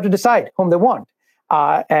 right? They have to decide whom they want.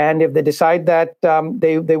 And if they decide that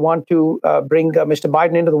they want to bring Mr.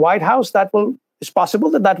 Biden into the White House, it's possible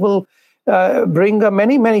that will bring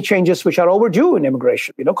many, many changes which are overdue in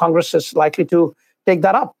immigration. Congress is likely to take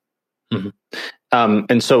that up. Mm-hmm.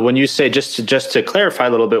 And so when you say, just to clarify a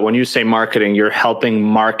little bit, when you say marketing, you're helping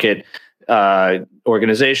market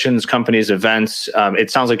organizations, companies, events.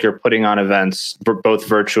 It sounds like you're putting on events both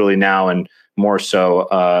virtually now and more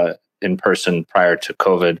so in person prior to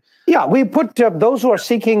COVID. Yeah, we put those who are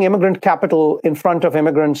seeking immigrant capital in front of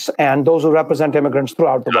immigrants and those who represent immigrants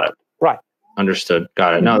throughout the world. Right. Understood.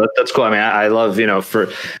 Got it. No, that's cool. I mean, I love, for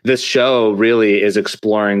this show really is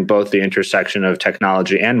exploring both the intersection of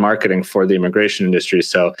technology and marketing for the immigration industry.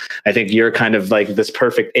 So I think you're kind of like this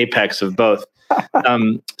perfect apex of both.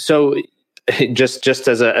 So just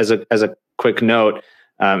as a quick note,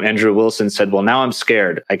 Andrew Wilson said, "Well, now I'm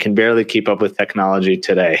scared. I can barely keep up with technology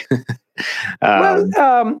today."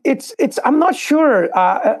 I'm not sure.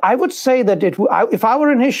 I would say that if I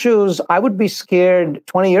were in his shoes, I would be scared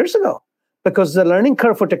 20 years ago, because the learning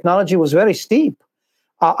curve for technology was very steep.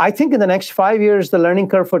 I think in the next 5 years, the learning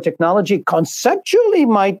curve for technology conceptually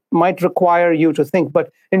might require you to think,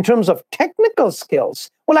 but in terms of technical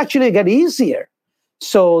skills, will actually get easier.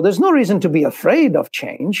 So there's no reason to be afraid of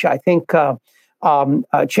change. I think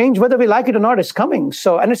change, whether we like it or not, is coming.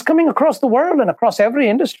 And it's coming across the world and across every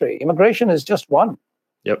industry. Immigration is just one.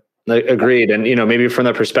 Yep, agreed. And maybe from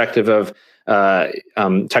the perspective of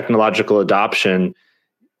technological adoption,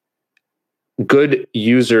 good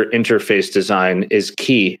user interface design is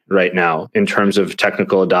key right now in terms of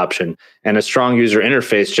technical adoption. And a strong user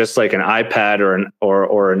interface, just like an iPad or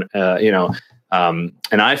an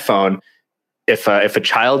iPhone, if a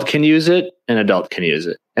child can use it, an adult can use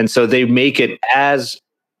it. And so they make it as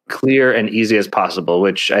clear and easy as possible,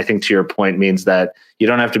 which I think, to your point, means that you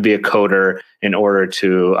don't have to be a coder in order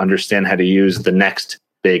to understand how to use the next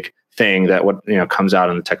big thing that comes out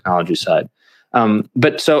on the technology side.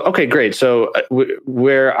 Okay, great. So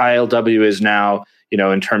where ILW is now,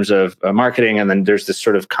 in terms of marketing, and then there's this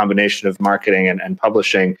sort of combination of marketing and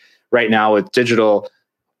publishing right now with digital.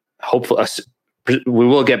 Hopefully, we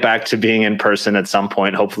will get back to being in person at some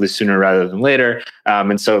point, hopefully sooner rather than later.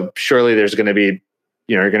 And so surely there's going to be,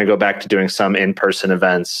 you're going to go back to doing some in-person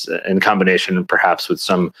events in combination perhaps with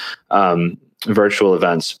some virtual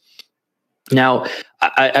events. Now,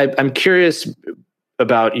 I'm curious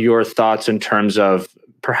about your thoughts in terms of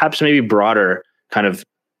perhaps maybe broader kind of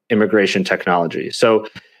immigration technology. So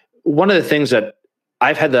one of the things that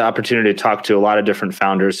I've had the opportunity to talk to a lot of different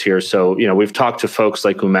founders here. So, we've talked to folks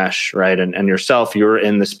like Umesh, right? And yourself, you were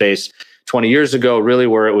in the space 20 years ago, really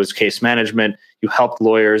where it was case management. You helped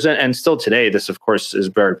lawyers, and still today, this of course is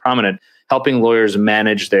very prominent, helping lawyers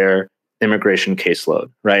manage their immigration caseload,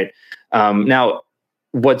 right? Now,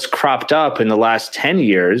 what's cropped up in the last 10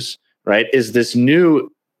 years, right, is this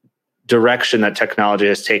new direction that technology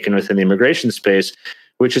has taken within the immigration space,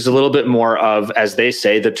 which is a little bit more of, as they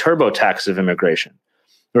say, the TurboTax of immigration,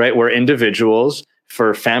 right? Where individuals,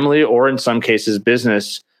 for family or in some cases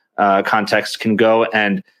business context, can go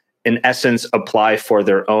and in essence apply for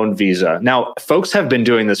their own visa. Now, folks have been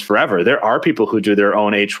doing this forever. There are people who do their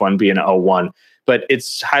own H-1B and O-1, but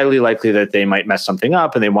it's highly likely that they might mess something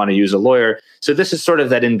up and they want to use a lawyer. So this is sort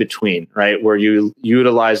of that in between, right? Where you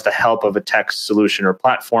utilize the help of a tech solution or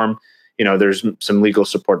platform. There's some legal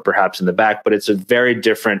support perhaps in the back, but it's a very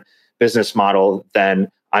different business model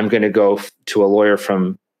than I'm going to go to a lawyer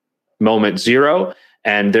from moment zero,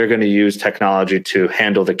 and they're going to use technology to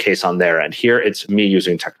handle the case on their end. Here, it's me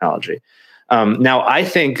using technology. Now, I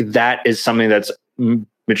think that is something that's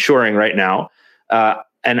maturing right now.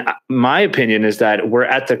 And my opinion is that we're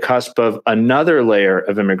at the cusp of another layer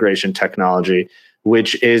of immigration technology,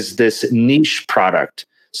 which is this niche product.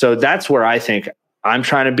 So that's where I think I'm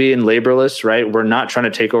trying to be in Laborless, right? We're not trying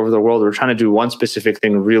to take over the world. We're trying to do one specific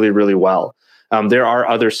thing really, really well. There are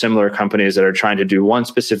other similar companies that are trying to do one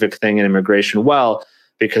specific thing in immigration well,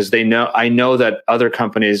 because I know that other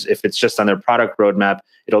companies, if it's just on their product roadmap,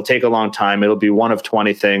 it'll take a long time. It'll be one of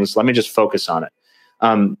 20 things. Let me just focus on it.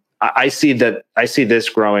 I see this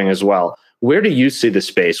growing as well. Where do you see the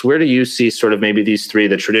space? Where do you see sort of maybe these three,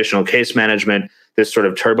 the traditional case management, this sort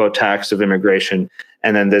of TurboTax of immigration,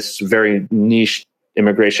 and then this very niche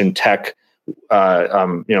immigration tech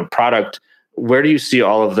product? Where do you see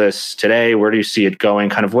all of this today? Where do you see it going?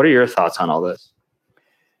 Kind of what are your thoughts on all this?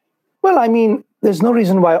 Well, I mean, there's no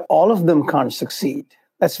reason why all of them can't succeed.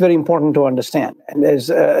 That's very important to understand.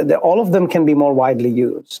 And all of them can be more widely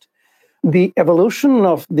used. The evolution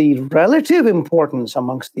of the relative importance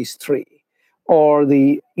amongst these three, or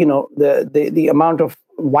the amount of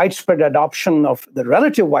widespread adoption of the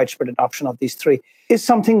relative widespread adoption of these three, is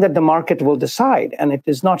something that the market will decide. And it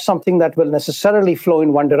is not something that will necessarily flow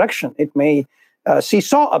in one direction. It may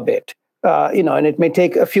seesaw a bit, and it may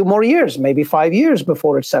take a few more years, maybe 5 years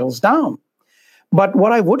before it settles down. But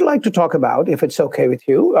what I would like to talk about, if it's okay with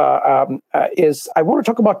you, is I want to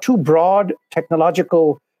talk about two broad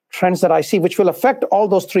technological trends that I see, which will affect all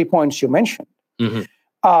those 3 points you mentioned.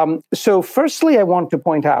 Mm-hmm. So firstly, I want to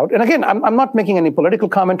point out, and again, I'm not making any political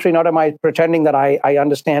commentary, nor am I pretending that I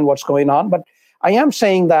understand what's going on, but I am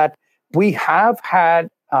saying that we have had,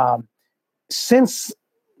 since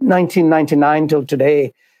 1999 till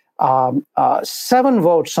today, 7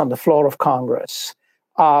 votes on the floor of Congress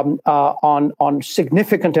on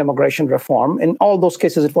significant immigration reform. In all those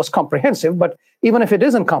cases, it was comprehensive, but even if it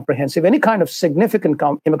isn't comprehensive, any kind of significant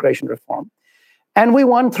immigration reform. And we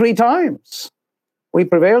won 3 times. We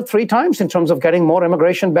prevailed 3 times in terms of getting more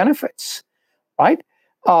immigration benefits, right?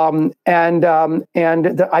 And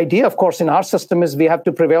the idea, of course, in our system is we have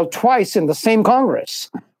to prevail twice in the same Congress,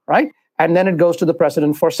 right? And then it goes to the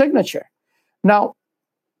president for signature. Now,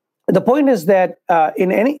 the point is that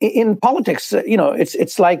in politics,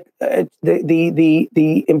 it's like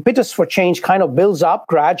the impetus for change kind of builds up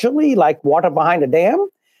gradually, like water behind a dam.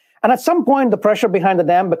 And at some point, the pressure behind the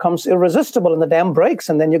dam becomes irresistible and the dam breaks.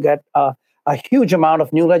 And then you get a huge amount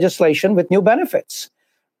of new legislation with new benefits,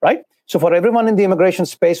 right? So for everyone in the immigration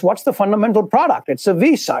space, what's the fundamental product? It's a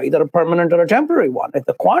visa, either a permanent or a temporary one. If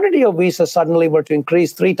the quantity of visas suddenly were to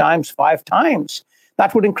increase 3 times, 5 times,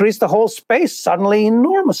 that would increase the whole space suddenly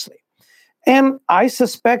enormously. And I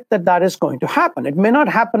suspect that is going to happen. It may not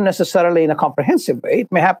happen necessarily in a comprehensive way.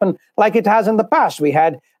 It may happen like it has in the past. We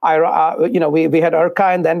had we had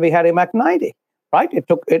IRCA, and then we had IMAC 90, right? It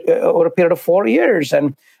took over a period of 4 years,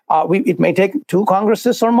 and it may take 2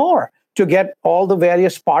 Congresses or more to get all the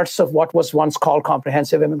various parts of what was once called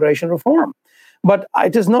comprehensive immigration reform. But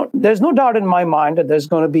there's no doubt in my mind that there's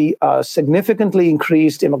going to be significantly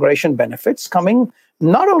increased immigration benefits coming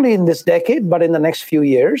not only in this decade, but in the next few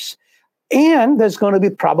years. And there's going to be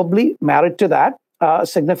probably married to that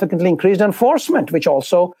significantly increased enforcement, which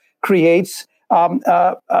also creates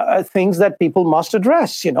things that people must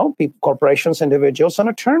address, corporations, individuals, and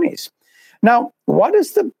attorneys. Now, what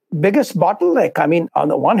is the biggest bottleneck? I mean, on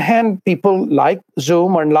the one hand, people like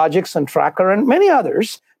Zoom and Logix and Tracker and many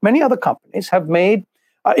other companies have made,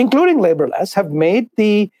 including Laborless, have made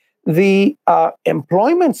the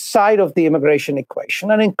employment side of the immigration equation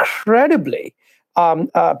an incredibly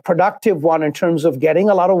productive one in terms of getting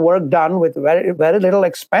a lot of work done with very, very little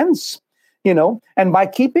expense. And by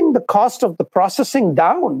keeping the cost of the processing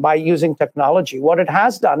down by using technology, what it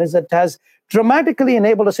has done is it has dramatically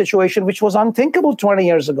enabled a situation which was unthinkable 20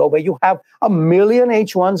 years ago, where you have 1 million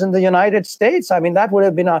H1s in the United States. I mean, that would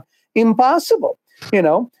have been impossible.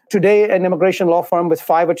 Today, an immigration law firm with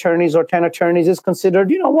 5 attorneys or 10 attorneys is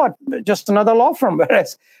considered, just another law firm.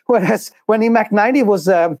 Whereas when EMAC 90 was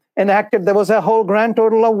enacted, there was a whole grand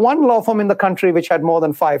total of 1 law firm in the country which had more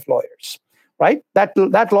than 5 lawyers. Right? That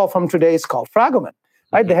law firm today is called Fragomen.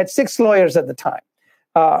 Right? They had 6 lawyers at the time.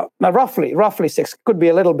 Roughly 6. Could be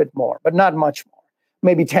a little bit more, but not much more.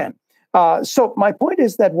 Maybe 10. So my point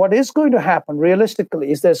is that what is going to happen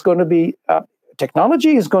realistically is there's going to be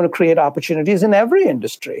technology is going to create opportunities in every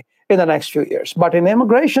industry in the next few years. But in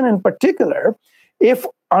immigration in particular, if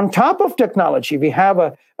on top of technology, we have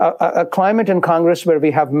a climate in Congress where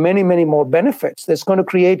we have many, many more benefits, that's going to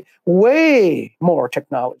create way more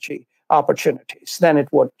technology opportunities than it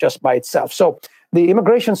would just by itself. So the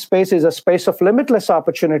immigration space is a space of limitless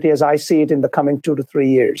opportunity as I see it in the coming 2 to 3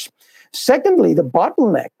 years. Secondly, the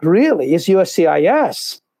bottleneck really is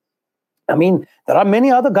USCIS. I mean, there are many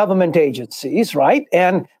other government agencies, right?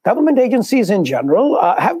 And government agencies in general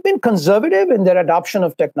have been conservative in their adoption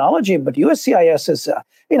of technology, but USCIS is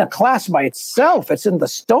in a class by itself. It's in the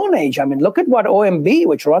Stone Age. I mean, look at what OMB,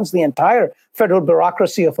 which runs the entire federal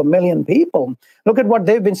bureaucracy of 1 million people, look at what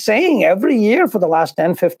they've been saying every year for the last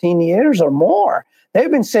 10, 15 years or more.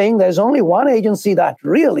 They've been saying there's only one agency that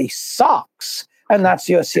really sucks, and that's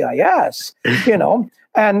USCIS,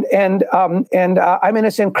 And I mean,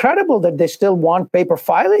 it's incredible that they still want paper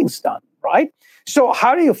filings done, right? So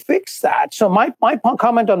how do you fix that? So my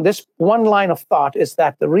comment on this one line of thought is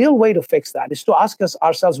that the real way to fix that is to ask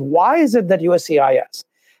ourselves, why is it that USCIS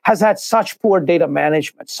has had such poor data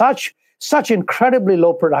management, such incredibly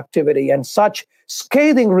low productivity, and such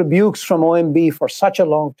scathing rebukes from OMB for such a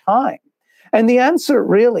long time? And the answer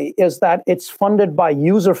really is that it's funded by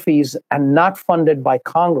user fees and not funded by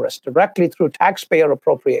Congress directly through taxpayer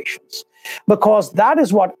appropriations, because that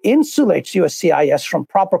is what insulates USCIS from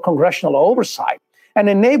proper congressional oversight and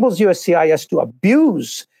enables USCIS to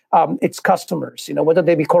abuse its customers, whether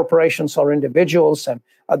they be corporations or individuals, and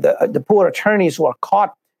the poor attorneys who are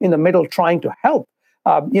caught in the middle trying to help,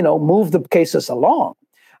 move the cases along.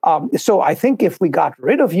 So I think if we got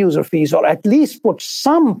rid of user fees, or at least put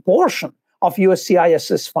some portion of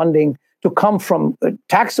USCIS's funding to come from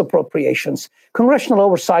tax appropriations, congressional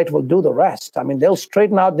oversight will do the rest. I mean, they'll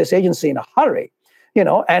straighten out this agency in a hurry,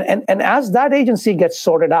 and as that agency gets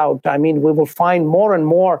sorted out, I mean, we will find more and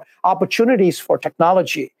more opportunities for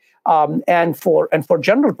technology and for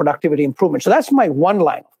general productivity improvement. So that's my one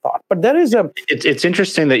line of thought. But there is It's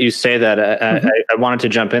interesting that you say that. I wanted to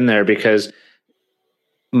jump in there because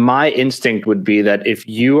my instinct would be that if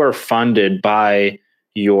you are funded by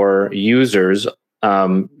your users,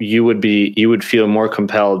 you would feel more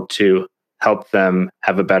compelled to help them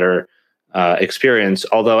have a better experience.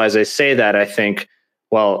 Although, as I say that, I think,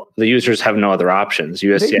 well, the users have no other options.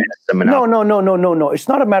 USCIS is a monopoly. No. It's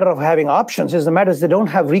not a matter of having options. It's the matter is they don't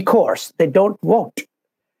have recourse. They don't vote.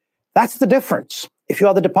 That's the difference. If you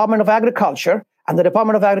are the Department of Agriculture and the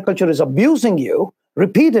Department of Agriculture is abusing you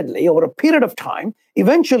repeatedly over a period of time,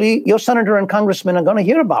 eventually your senator and congressman are going to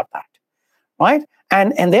hear about that, right?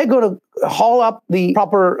 And they're going to haul up the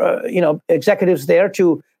proper executives there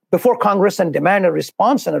before Congress and demand a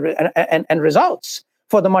response and results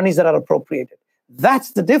for the monies that are appropriated.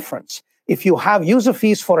 That's the difference. If you have user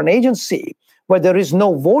fees for an agency where there is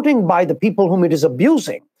no voting by the people whom it is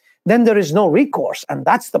abusing, then there is no recourse, and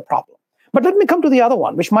that's the problem. But let me come to the other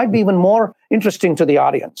one, which might be even more interesting to the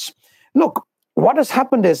audience. Look, what has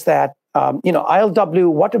happened is that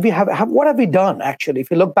ILW. What have we done actually? If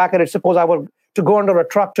you look back at it, suppose I were to go under a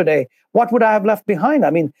truck today, what would I have left behind? I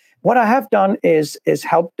mean, what I have done is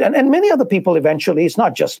helped, and many other people eventually, it's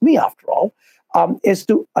not just me after all, is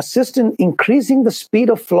to assist in increasing the speed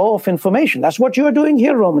of flow of information. That's what you're doing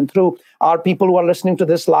here, Roman, through our people who are listening to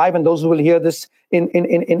this live and those who will hear this on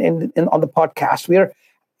the podcast. We are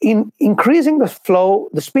increasing the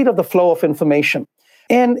speed of the flow of information.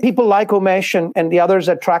 And people like Umesh and the others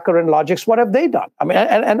at Tracker and Logix, what have they done? I mean,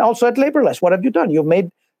 and also at Laborless, what have you done? You've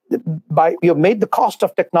made the cost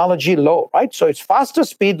of technology low, right? So it's faster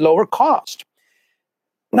speed, lower cost.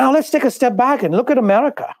 Now let's take a step back and look at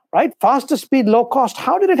America, right? Faster speed, low cost.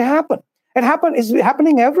 How did it happen? It's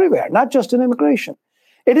happening everywhere, not just in immigration.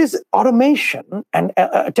 It is automation and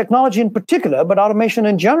technology in particular, but automation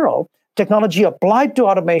in general. Technology applied to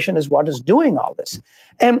automation is what is doing all this.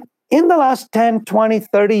 And in the last 10, 20,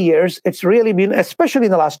 30 years, it's really been, especially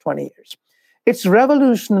in the last 20 years, it's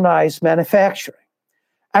revolutionized manufacturing.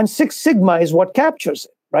 And Six Sigma is what captures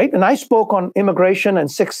it, right? And I spoke on immigration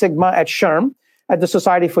and Six Sigma at SHRM, at the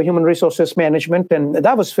Society for Human Resources Management, and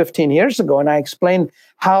that was 15 years ago. And I explained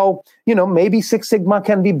how, maybe Six Sigma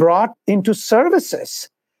can be brought into services.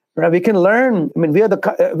 Right? We can learn. I mean, we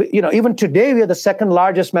are even today, we are the second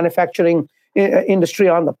largest manufacturing industry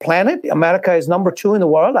on the planet. America is number 2 in the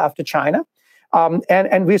world after China.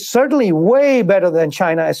 And we're certainly way better than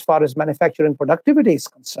China as far as manufacturing productivity is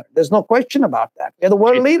concerned. There's no question about that. We're the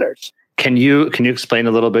world leaders. Can you explain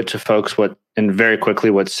a little bit to folks very quickly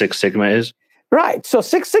what Six Sigma is? Right. So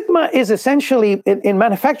Six Sigma is essentially in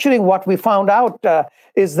manufacturing. What we found out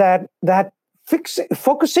is that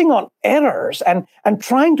focusing on errors and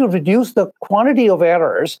trying to reduce the quantity of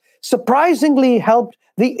errors surprisingly helped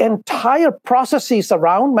the entire processes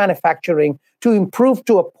around manufacturing to improve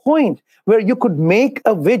to a point where you could make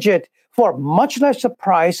a widget for much lesser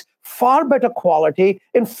price, far better quality,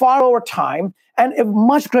 in far lower time, and a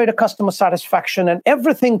much greater customer satisfaction. And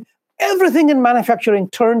everything in manufacturing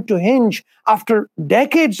turned to hinge after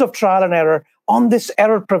decades of trial and error on this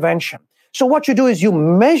error prevention. So what you do is you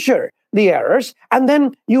measure the errors, and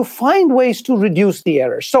then you find ways to reduce the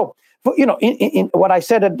errors. So, in what I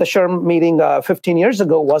said at the SHRM meeting 15 years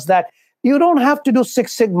ago was that you don't have to do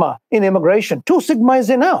Six Sigma in immigration. 2 Sigma is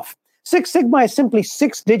enough. Six Sigma is simply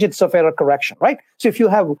 6 digits of error correction, right? So if you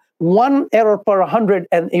have 1 error per 100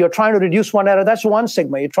 and you're trying to reduce 1 error, that's 1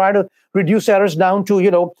 Sigma. You try to reduce errors down to,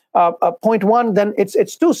 0.1, then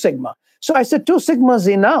it's 2 Sigma. So I said 2 Sigma is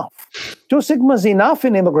enough. 2 Sigma is enough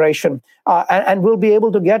in immigration, and we'll be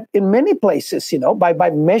able to get in many places,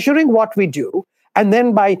 by measuring what we do, and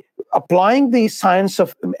then by applying the science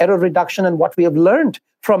of error reduction and what we have learned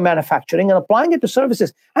from manufacturing and applying it to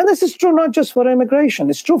services. And this is true not just for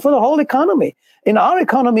immigration, it's true for the whole economy. In our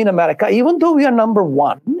economy in America, even though we are number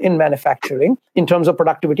 1 in manufacturing in terms of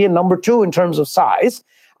productivity and number 2 in terms of size,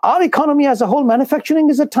 our economy as a whole, manufacturing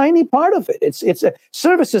is a tiny part of it. It's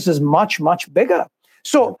services is much, much bigger.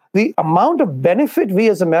 So the amount of benefit we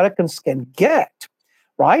as Americans can get,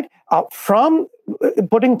 right, from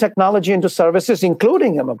putting technology into services,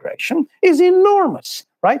 including immigration, is enormous,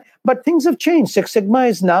 right? But things have changed. Six Sigma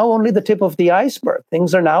is now only the tip of the iceberg.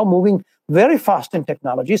 Things are now moving very fast in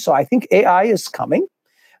technology. So I think AI is coming.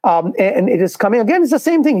 And it is coming. Again, it's the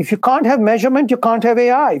same thing. If you can't have measurement, you can't have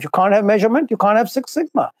AI. If you can't have measurement, you can't have Six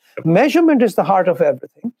Sigma. Measurement is the heart of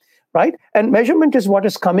everything, right? And measurement is what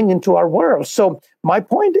is coming into our world. So my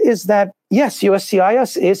point is that, yes,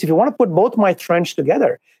 USCIS is, if you want to put both my trends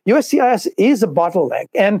together, USCIS is a bottleneck.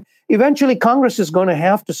 And eventually Congress is going to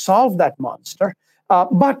have to solve that monster.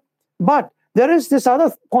 But there is this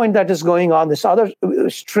other point that is going on, this other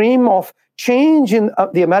stream of change in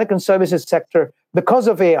the American services sector because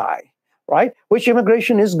of AI, right? Which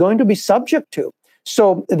immigration is going to be subject to.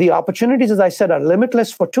 So the opportunities, as I said, are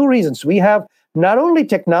limitless for 2 reasons. We have not only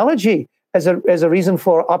technology as a reason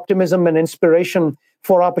for optimism and inspiration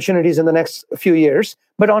for opportunities in the next few years,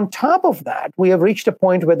 but on top of that, we have reached a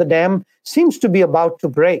point where the dam seems to be about to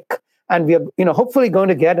break. And we are, hopefully going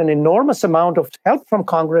to get an enormous amount of help from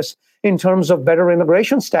Congress in terms of better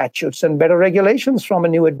immigration statutes and better regulations from a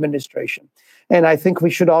new administration. And I think we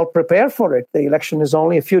should all prepare for it. The election is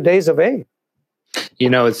only a few days away.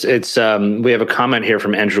 It's we have a comment here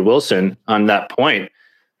from Andrew Wilson on that point,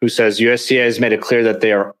 who says USCIS has made it clear that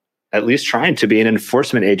they are at least trying to be an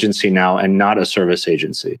enforcement agency now and not a service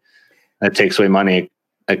agency that takes away money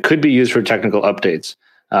that could be used for technical updates.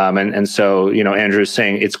 And so, Andrew is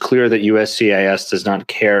saying it's clear that USCIS does not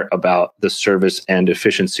care about the service and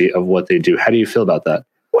efficiency of what they do. How do you feel about that?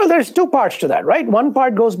 Well, there's 2 parts to that, right? One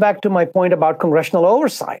part goes back to my point about congressional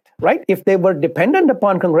oversight, right? If they were dependent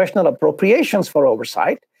upon congressional appropriations for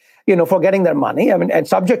oversight, for getting their money, and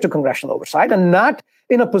subject to congressional oversight, and not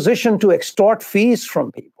in a position to extort fees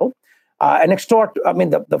from people, and extort,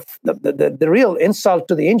 the real insult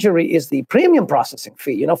to the injury is the premium processing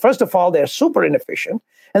fee. First of all, they're super inefficient.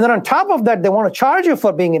 And then on top of that, they want to charge you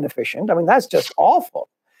for being inefficient. That's just awful.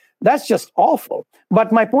 That's just awful.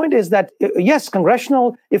 But my point is that, yes,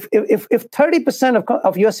 congressional, if 30%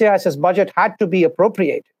 of USCIS's budget had to be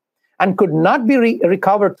appropriated and could not be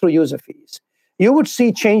recovered through user fees, you would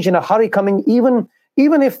see change in a hurry coming, even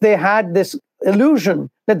if they had this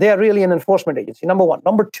illusion that they are really an enforcement agency, number one.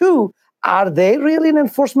 Number two, are they really an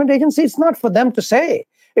enforcement agency? It's not for them to say.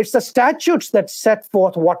 It's the statutes that set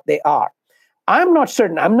forth what they are. I'm not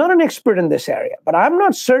certain. I'm not an expert in this area, but I'm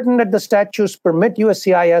not certain that the statutes permit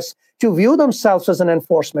USCIS to view themselves as an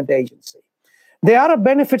enforcement agency. They are a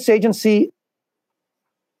benefits agency,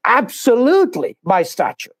 absolutely, by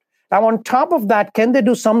statute. Now, on top of that, can they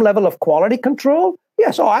do some level of quality control?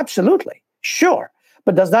 Yes, absolutely. Sure.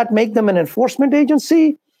 But does that make them an enforcement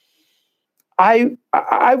agency?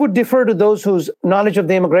 I would defer to those whose knowledge of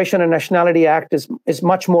the Immigration and Nationality Act is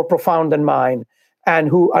much more profound than mine and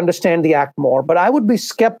who understand the act more. But I would be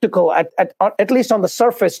skeptical, at least on the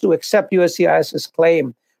surface, to accept USCIS's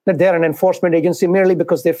claim that they're an enforcement agency merely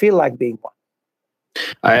because they feel like being one.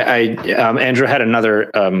 Andrew had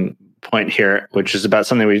another point here, which is about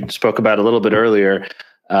something we spoke about a little bit earlier,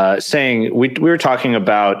 saying we were talking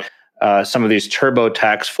about some of these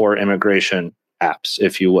TurboTax for immigration apps,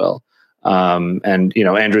 if you will. And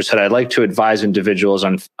Andrew said, I'd like to advise individuals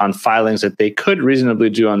on filings that they could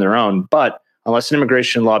reasonably do on their own, but unless an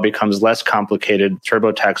immigration law becomes less complicated,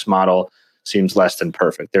 TurboTax model seems less than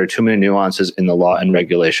perfect. There are too many nuances in the law and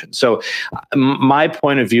regulation. So my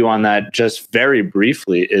point of view on that, just very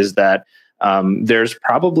briefly, is that there's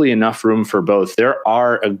probably enough room for both. There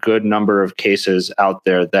are a good number of cases out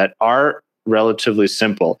there that are relatively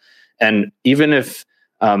simple. And even if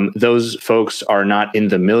those folks are not in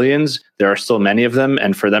the millions, there are still many of them.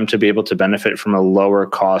 And for them to be able to benefit from a lower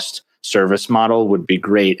cost service model would be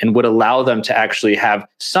great and would allow them to actually have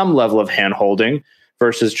some level of hand-holding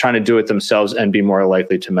versus trying to do it themselves and be more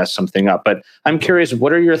likely to mess something up. But I'm curious,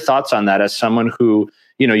 what are your thoughts on that as someone who,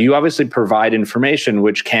 you obviously provide information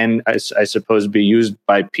which can, I suppose, be used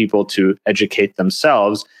by people to educate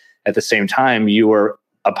themselves. At the same time, you are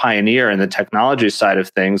a pioneer in the technology side of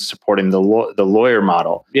things, supporting the lawyer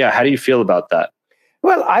model. Yeah, how do you feel about that?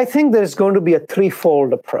 Well, I think there's going to be a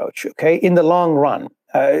threefold approach, okay, in the long run.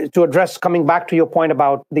 To address, coming back to your point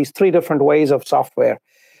about these three different ways of software,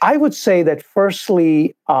 I would say that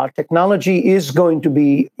firstly, technology is going to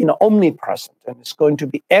be omnipresent and it's going to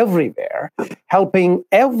be everywhere, helping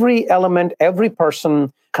every element, every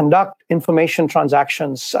person conduct information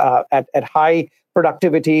transactions at high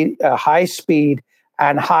productivity, high speed,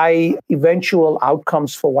 and high eventual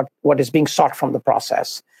outcomes for what is being sought from the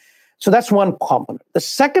process. So that's one component. The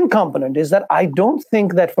second component is that I don't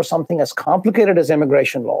think that for something as complicated as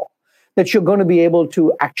immigration law, that you're going to be able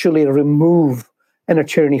to actually remove an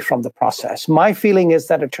attorney from the process. My feeling is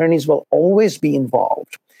that attorneys will always be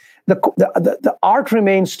involved. The art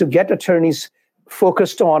remains to get attorneys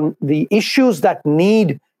focused on the issues that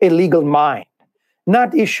need a legal mind,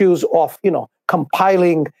 not issues of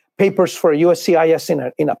compiling papers for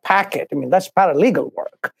USCIS in a packet. I mean, that's paralegal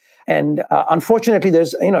work. And unfortunately,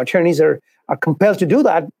 there's, attorneys are compelled to do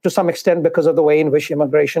that to some extent because of the way in which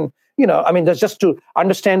immigration, there's just to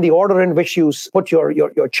understand the order in which you put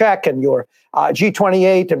your check and your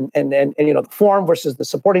G28 and the form versus the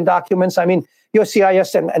supporting documents. I mean,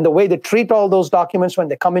 USCIS and the way they treat all those documents when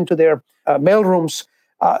they come into their mail rooms,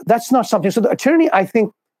 that's not something. So the attorney, I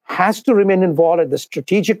think, has to remain involved at the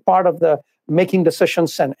strategic part of the making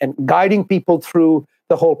decisions and guiding people through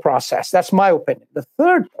the whole process. That's my opinion. The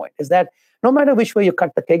third point is that no matter which way you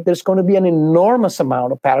cut the cake, there's going to be an enormous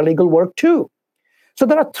amount of paralegal work too. So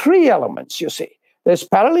there are three elements, you see. There's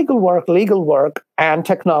paralegal work, legal work, and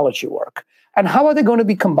technology work. And how are they going to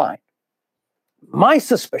be combined? My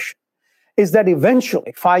suspicion is that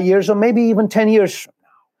eventually, 5 years or maybe even 10 years from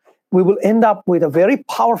now, we will end up with a very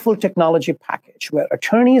powerful technology package where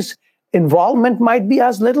attorneys' involvement might be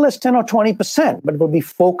as little as 10 or 20%, but will be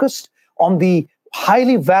focused on the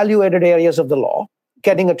highly value-added areas of the law,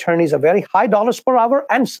 getting attorneys a very high dollars per hour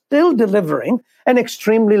and still delivering an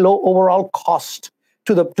extremely low overall cost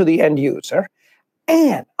to the end user.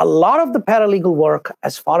 And a lot of the paralegal work,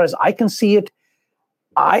 as far as I can see it,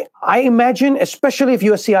 I imagine, especially if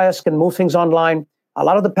USCIS can move things online, a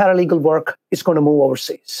lot of the paralegal work is going to move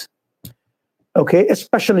overseas, okay,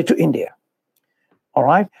 especially to India. All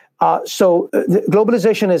right. So the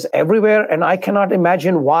globalization is everywhere, and I cannot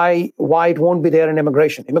imagine why it won't be there in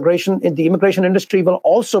immigration. The immigration industry will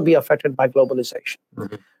also be affected by globalization,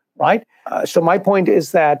 right? So my point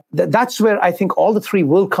is that that's where I think all the three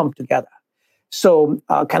will come together. So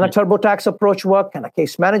can a TurboTax approach work? Can a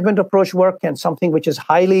case management approach work? Can something which is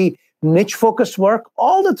highly niche-focused work?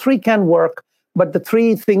 All the three can work, but the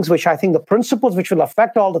three things which I think the principles which will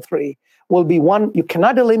affect all the three will be: one, you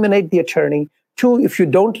cannot eliminate the attorney. Two, if you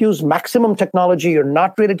don't use maximum technology, you're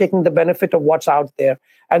not really taking the benefit of what's out there.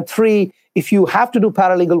 And three, if you have to do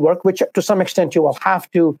paralegal work, which to some extent you will have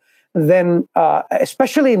to, then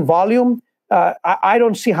especially in volume, I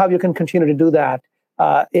don't see how you can continue to do that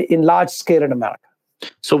in large scale in America.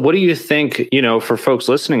 So what do you think, for folks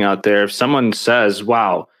listening out there, if someone says,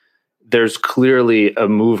 wow, there's clearly a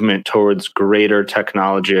movement towards greater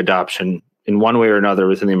technology adoption in one way or another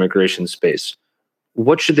within the immigration space,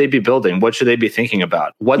 what should they be building? What should they be thinking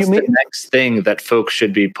about? What's the next thing that folks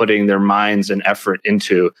should be putting their minds and effort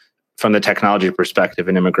into from the technology perspective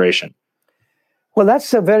in immigration? Well,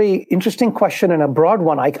 that's a very interesting question and a broad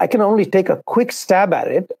one. I can only take a quick stab at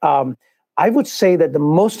it. I would say that the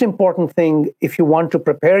most important thing, if you want to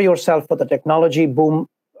prepare yourself for the technology boom,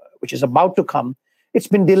 which is about to come, it's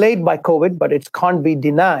been delayed by COVID, but it can't be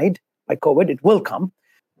denied by COVID. It will come.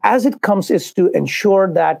 As it comes, is to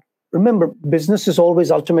ensure that, remember, business is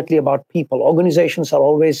always ultimately about people. Organizations are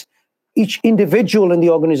always, each individual in the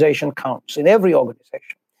organization counts, in every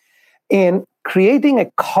organization. In creating a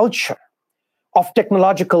culture of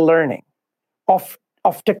technological learning, of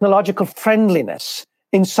technological friendliness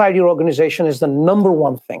inside your organization is the number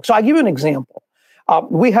one thing. So I'll give you an example.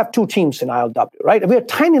 We have two teams in ILW, right? We're a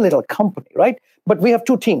tiny little company, right? But we have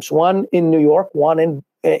two teams, one in New York, one in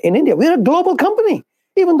India. We're a global company.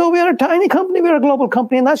 Even though we are a tiny company, we're a global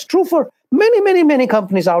company. And that's true for many, many, many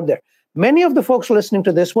companies out there. Many of the folks listening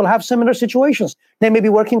to this will have similar situations. They may be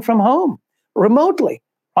working from home, remotely,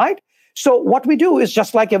 right? So what we do is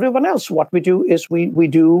just like everyone else. What we do is we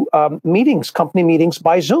do meetings, company meetings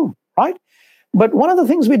by Zoom, right? But one of the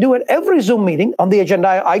things we do at every Zoom meeting on the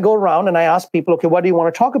agenda, I go around and I ask people, okay, what do you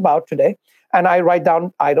want to talk about today? And I write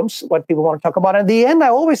down items, what people want to talk about. And at the end, I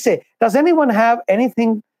always say, does anyone have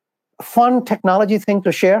anything fun technology thing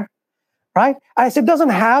to share? Right? I said, it doesn't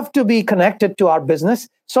have to be connected to our business.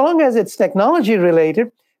 So long as it's technology related,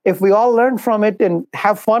 if we all learn from it and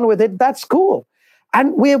have fun with it, that's cool.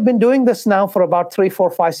 And we have been doing this now for about 3, 4,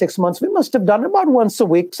 5, 6 months. We must have done about once a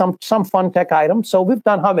week, some fun tech item. So we've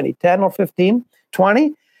done how many? 10 or 15,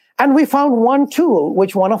 20? And we found one tool,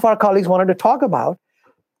 which one of our colleagues wanted to talk about.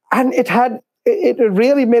 And it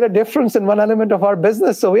really made a difference in one element of our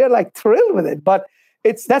business. So we are like thrilled with it. But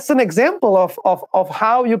that's an example of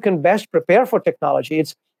how you can best prepare for technology.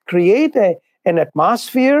 It's create an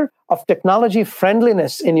atmosphere of technology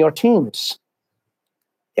friendliness in your teams.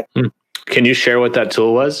 Yeah. Can you share what that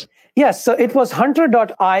tool was? Yes, so it was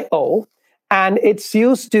hunter.io, and it's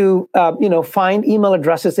used to find email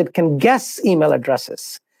addresses. It can guess email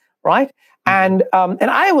addresses, right? And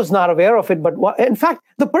I was not aware of it, but in fact,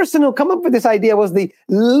 the person who came up with this idea was the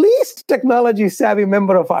least technology savvy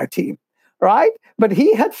member of our team, right? But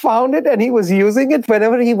he had found it and he was using it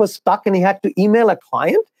whenever he was stuck and he had to email a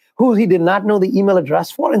client who he did not know the email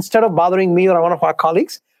address for. Instead of bothering me or one of our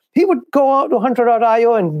colleagues, he would go out to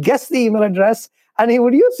hunter.io and guess the email address and he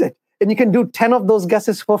would use it. And you can do 10 of those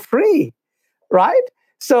guesses for free, right?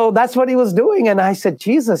 So that's what he was doing. And I said,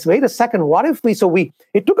 Jesus, wait a second. What if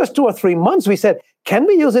it took us 2 or 3 months. We said, can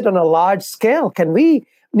we use it on a large scale? Can we,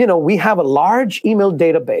 we have a large email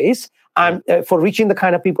database for reaching the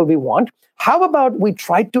kind of people we want. How about we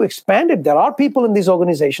try to expand it? There are people in these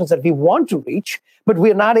organizations that we want to reach, but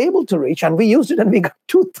we're not able to reach. And we used it and we got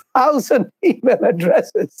 2,000 email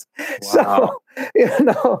addresses. Wow.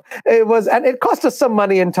 So, it cost us some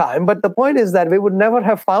money and time. But the point is that we would never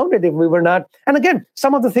have found it if we were not. And again,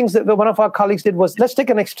 some of the things that one of our colleagues did was, let's take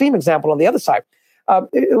an extreme example on the other side.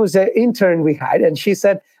 It was an intern we had, and she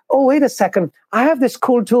said, oh, wait a second. I have this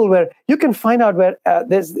cool tool where you can find out where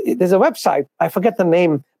there's a website. I forget the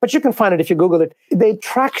name, but you can find it if you Google it. They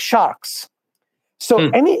track sharks. So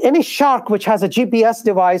any shark which has a GPS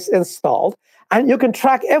device installed, and you can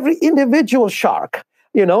track every individual shark.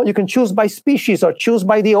 You can choose by species or choose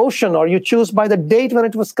by the ocean, or you choose by the date when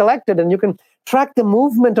it was collected, and you can track the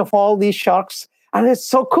movement of all these sharks. And it's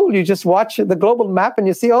so cool. You just watch the global map and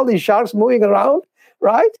you see all these sharks moving around,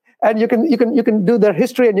 right? And you can do their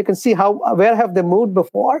history and you can see where have they moved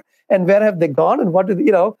before and where have they gone and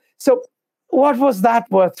So what was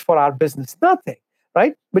that worth for our business? Nothing,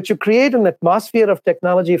 right? But you create an atmosphere of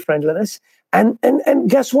technology friendliness, and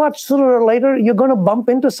guess what? Sooner or later you're going to bump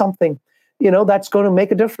into something, that's going to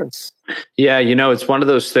make a difference. Yeah, it's one of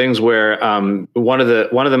those things where one of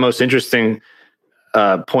the most interesting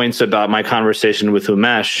points about my conversation with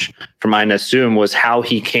Umesh from iNetZoom was how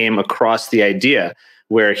he came across the idea,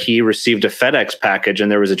 where he received a FedEx package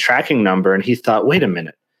and there was a tracking number, and he thought, wait a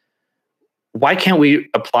minute, why can't we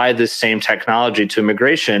apply this same technology to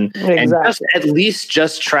immigration and at least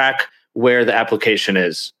track where the application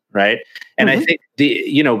is, right? And I think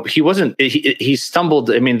he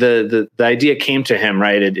stumbled. I mean, the idea came to him,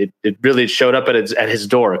 right? It really showed up at his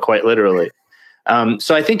door, quite literally.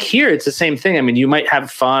 So I think here it's the same thing. I mean, you might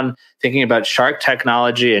have fun thinking about shark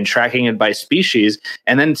technology and tracking it by species,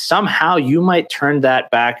 and then somehow you might turn that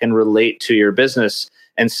back and relate to your business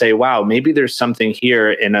and say, wow, maybe there's something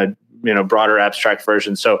here in a broader abstract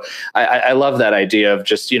version. So I love that idea of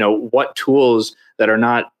just, what tools that are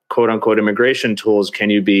not quote unquote immigration tools can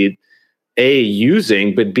you be A,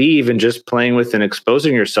 using, but B, even just playing with and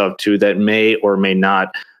exposing yourself to that may or may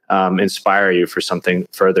not inspire you for something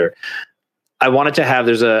further. I wanted to have,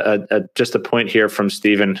 there's just a point here from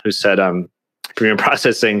Stephen who said, premium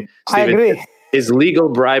processing, I agree. is legal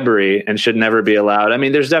bribery and should never be allowed. I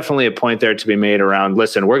mean, there's definitely a point there to be made around,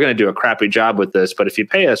 listen, we're going to do a crappy job with this, but if you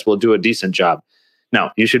pay us, we'll do a decent job.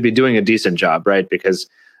 No, you should be doing a decent job, right? Because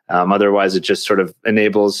otherwise it just sort of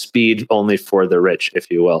enables speed only for the rich, if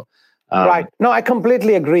you will. Right. No, I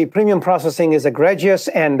completely agree. Premium processing is egregious,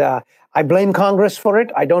 and I blame Congress for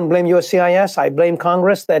it. I don't blame USCIS. I blame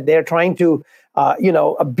Congress that they're trying to,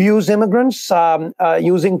 abuse immigrants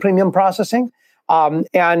using premium processing.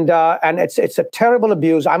 And it's a terrible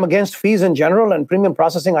abuse. I'm against fees in general, and premium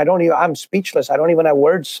processing. I'm speechless. I don't even have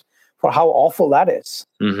words for how awful that is.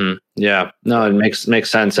 Mm-hmm. Yeah, no, it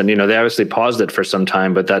makes sense. And, they obviously paused it for some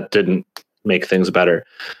time, but that didn't make things better.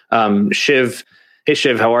 Shiv, hey,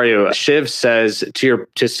 Shiv, how are you? Shiv says to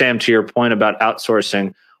Sam, to your point about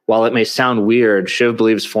outsourcing, while it may sound weird, Shiv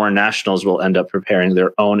believes foreign nationals will end up preparing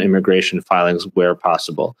their own immigration filings where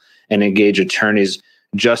possible and engage attorneys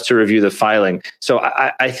just to review the filing. So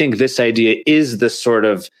I think this idea is the sort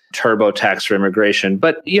of TurboTax for immigration.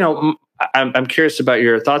 But, I'm curious about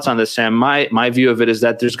your thoughts on this, Sam. My view of it is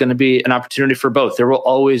that there's going to be an opportunity for both. There will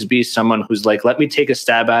always be someone who's like, let me take a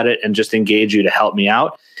stab at it and just engage you to help me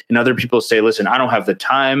out. And other people say, listen, I don't have the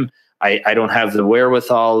time. I don't have the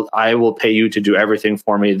wherewithal. I will pay you to do everything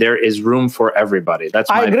for me. There is room for everybody.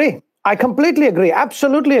 I agree. I completely agree.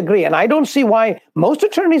 Absolutely agree. And I don't see why most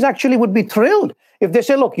attorneys actually would be thrilled if they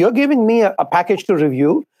say, look, you're giving me a package to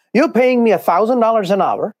review. You're paying me $1,000 an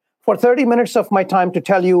hour for 30 minutes of my time to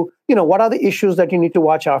tell you, what are the issues that you need to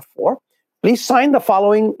watch out for. Please sign the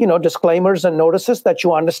following, disclaimers and notices that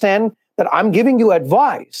you understand that I'm giving you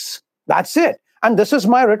advice. That's it. And this is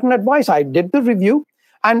my written advice. I did the review.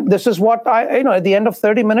 And this is what at the end of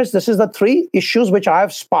 30 minutes, this is the 3 issues which I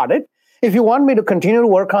have spotted. If you want me to continue to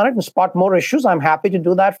work on it and spot more issues, I'm happy to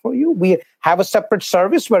do that for you. We have a separate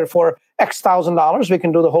service where for X thousand dollars, we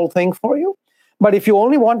can do the whole thing for you. But if you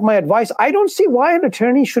only want my advice, I don't see why an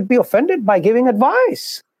attorney should be offended by giving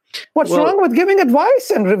advice. What's wrong with giving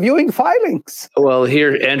advice and reviewing filings? Well,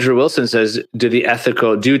 here, Andrew Wilson says, due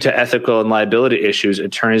to ethical and liability issues,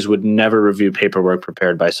 attorneys would never review paperwork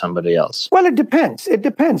prepared by somebody else. Well, it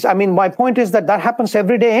depends. I mean, my point is that happens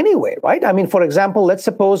every day anyway, right? I mean, for example, let's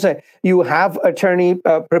suppose you have attorney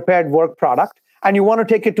prepared work product and you want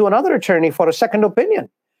to take it to another attorney for a second opinion,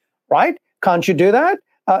 right? Can't you do that?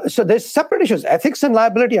 So there's separate issues. Ethics and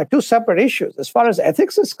liability are 2 separate issues. As far as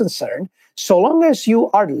ethics is concerned, so long as you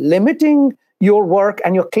are limiting your work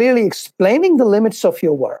and you're clearly explaining the limits of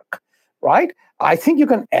your work, right? I think you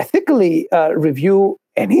can ethically review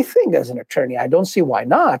anything as an attorney. I don't see why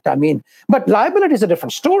not. I mean, but liability is a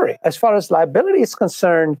different story. As far as liability is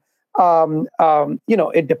concerned,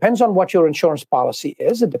 it depends on what your insurance policy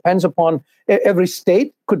is. It depends upon every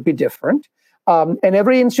state could be different. And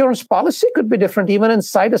every insurance policy could be different, even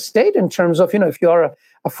inside a state, in terms of, if you're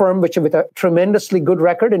a firm with a tremendously good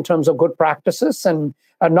record in terms of good practices and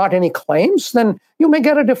not any claims, then you may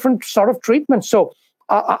get a different sort of treatment. So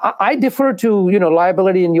I defer to,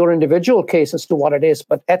 liability in your individual case as to what it is.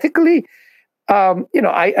 But ethically, I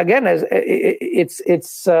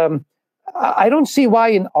don't see why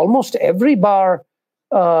in almost every bar,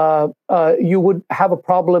 you would have a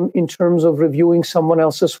problem in terms of reviewing someone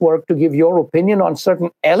else's work to give your opinion on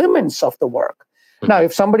certain elements of the work. Mm-hmm. Now,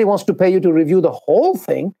 if somebody wants to pay you to review the whole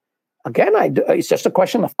thing, again, it's just a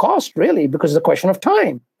question of cost, really, because it's a question of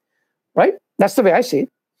time, right? That's the way I see it.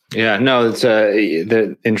 Yeah, no,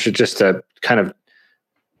 it's just a kind of,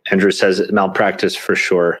 Andrew says, malpractice for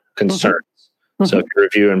sure, concerns. Mm-hmm. So if you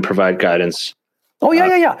review and provide guidance. Oh,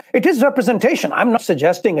 yeah. It is representation. I'm not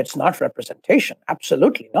suggesting it's not representation.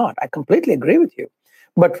 Absolutely not. I completely agree with you.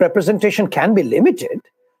 But representation can be limited.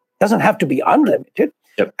 Doesn't have to be unlimited.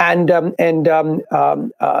 Yep. And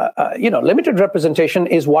limited representation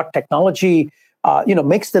is what technology,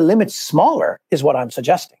 makes the limits smaller, is what I'm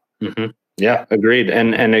suggesting. Mm-hmm. Yeah, agreed.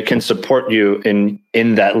 And it can support you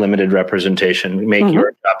in that limited representation, make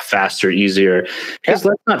your job faster, easier. Because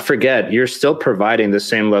let's not forget, you're still providing the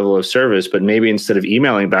same level of service, but maybe instead of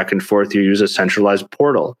emailing back and forth, you use a centralized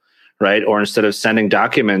portal, right? Or instead of sending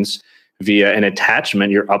documents via an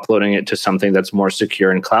attachment, you're uploading it to something that's more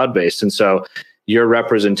secure and cloud-based. And so your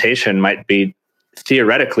representation might be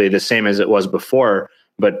theoretically the same as it was before,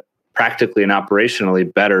 but practically and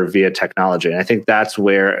operationally better via technology. And I think that's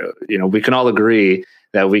where, we can all agree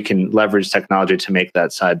that we can leverage technology to make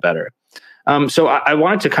that side better. So I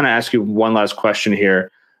wanted to kind of ask you one last question here.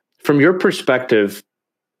 From your perspective,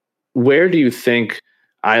 where do you think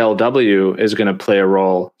ILW is going to play a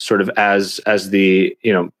role sort of as the,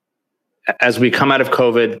 as we come out of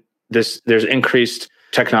COVID, there's increased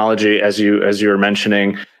technology, as you were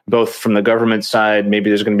mentioning, both from the government side,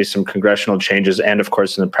 maybe there's going to be some congressional changes, and of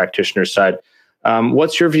course, in the practitioner side.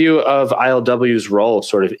 What's your view of ILW's role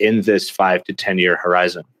sort of in this 5 to 10 year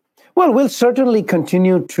horizon? Well, we'll certainly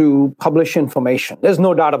continue to publish information. There's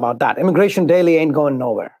no doubt about that. Immigration Daily ain't going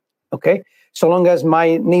nowhere. Okay. So long as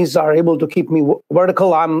my knees are able to keep me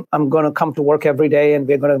vertical, I'm going to come to work every day, and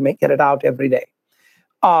we're going to get it out every day.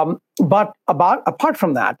 But apart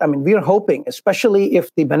from that, I mean, we're hoping, especially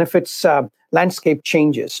if the benefits landscape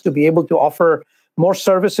changes, to be able to offer more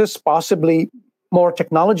services, possibly more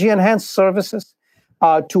technology-enhanced services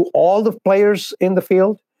to all the players in the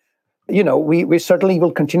field. You know, we certainly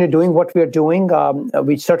will continue doing what we are doing.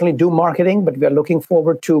 We certainly do marketing, but we are looking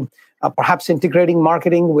forward to perhaps integrating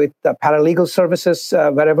marketing with paralegal services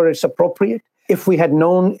wherever it's appropriate. If we had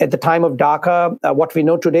known at the time of DACA what we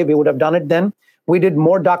know today, we would have done it then. We did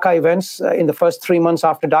more DACA events in the first 3 months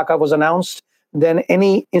after DACA was announced than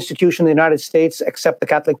any institution in the United States except the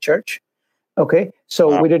Catholic Church. Okay,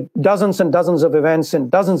 so we did dozens and dozens of events in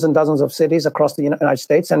dozens and dozens of cities across the United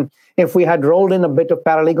States. And if we had rolled in a bit of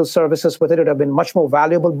paralegal services with it, it would have been much more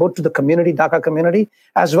valuable, both to the community, DACA community,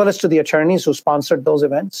 as well as to the attorneys who sponsored those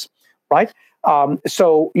events, right?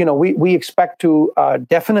 So, you know, we expect to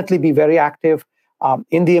definitely be very active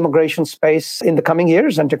in the immigration space in the coming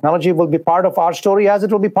years, and technology will be part of our story as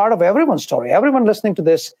it will be part of everyone's story. Everyone listening to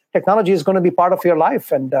this, technology is going to be part of your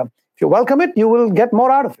life. And if you welcome it, you will get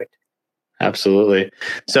more out of it. Absolutely.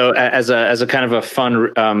 So as a kind of a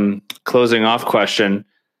fun closing off question,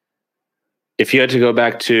 if you had to go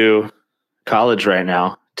back to college right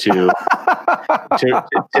now to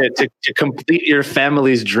complete your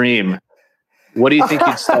family's dream, what do you think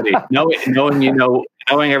you'd study?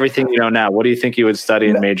 Knowing everything you know now, what do you think you would study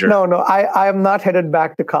and major? No, I am not headed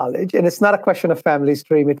back to college. And it's not a question of family's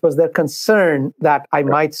dream. It was their concern that I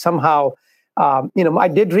might somehow, I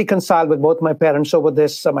did reconcile with both my parents over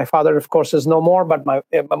this. My father, of course, is no more, but my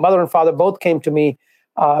mother and father both came to me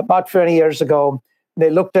about 20 years ago. They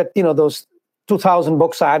looked at, those 2,000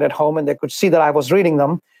 books I had at home, and they could see that I was reading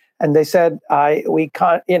them. And they said, we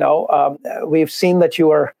can't, we've seen that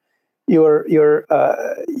you've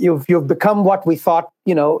become what we thought.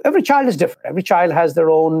 Every child is different. Every child has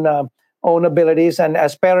their own abilities, and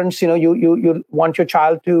as parents, you want your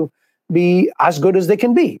child to be as good as they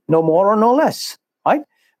can be, no more or no less, right?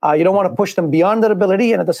 You don't want to push them beyond their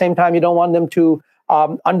ability, and at the same time, you don't want them to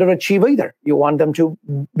underachieve either. You want them to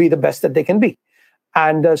be the best that they can be.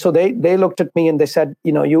 And so they looked at me and they said,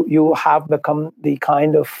 you have become the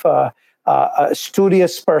kind of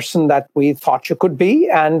studious person that we thought you could be,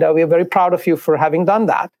 and we're very proud of you for having done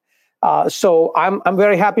that. So I'm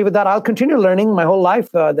very happy with that. I'll continue learning my whole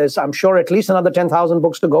life. There's, I'm sure, at least another 10,000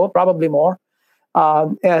 books to go, probably more.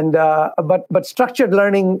 But structured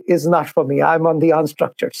learning is not for me. I'm on the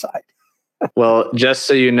unstructured side. Well, just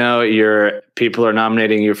so you know, your people are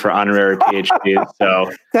nominating you for honorary PhD.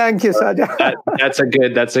 So thank you, Sajja. That's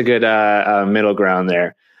a good middle ground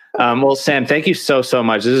there. Well, Sam, thank you so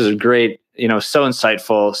much. This is great. So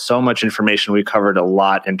insightful. So much information. We covered a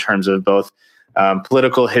lot in terms of both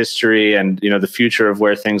political history and the future of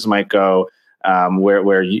where things might go.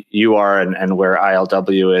 Where you are and where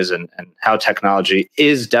ILW is, and how technology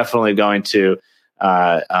is definitely going to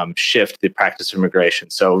shift the practice of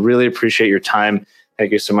immigration. So really appreciate your time.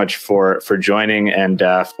 Thank you so much for joining and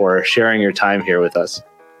for sharing your time here with us.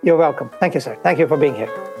 You're welcome. Thank you, sir. Thank you for being here.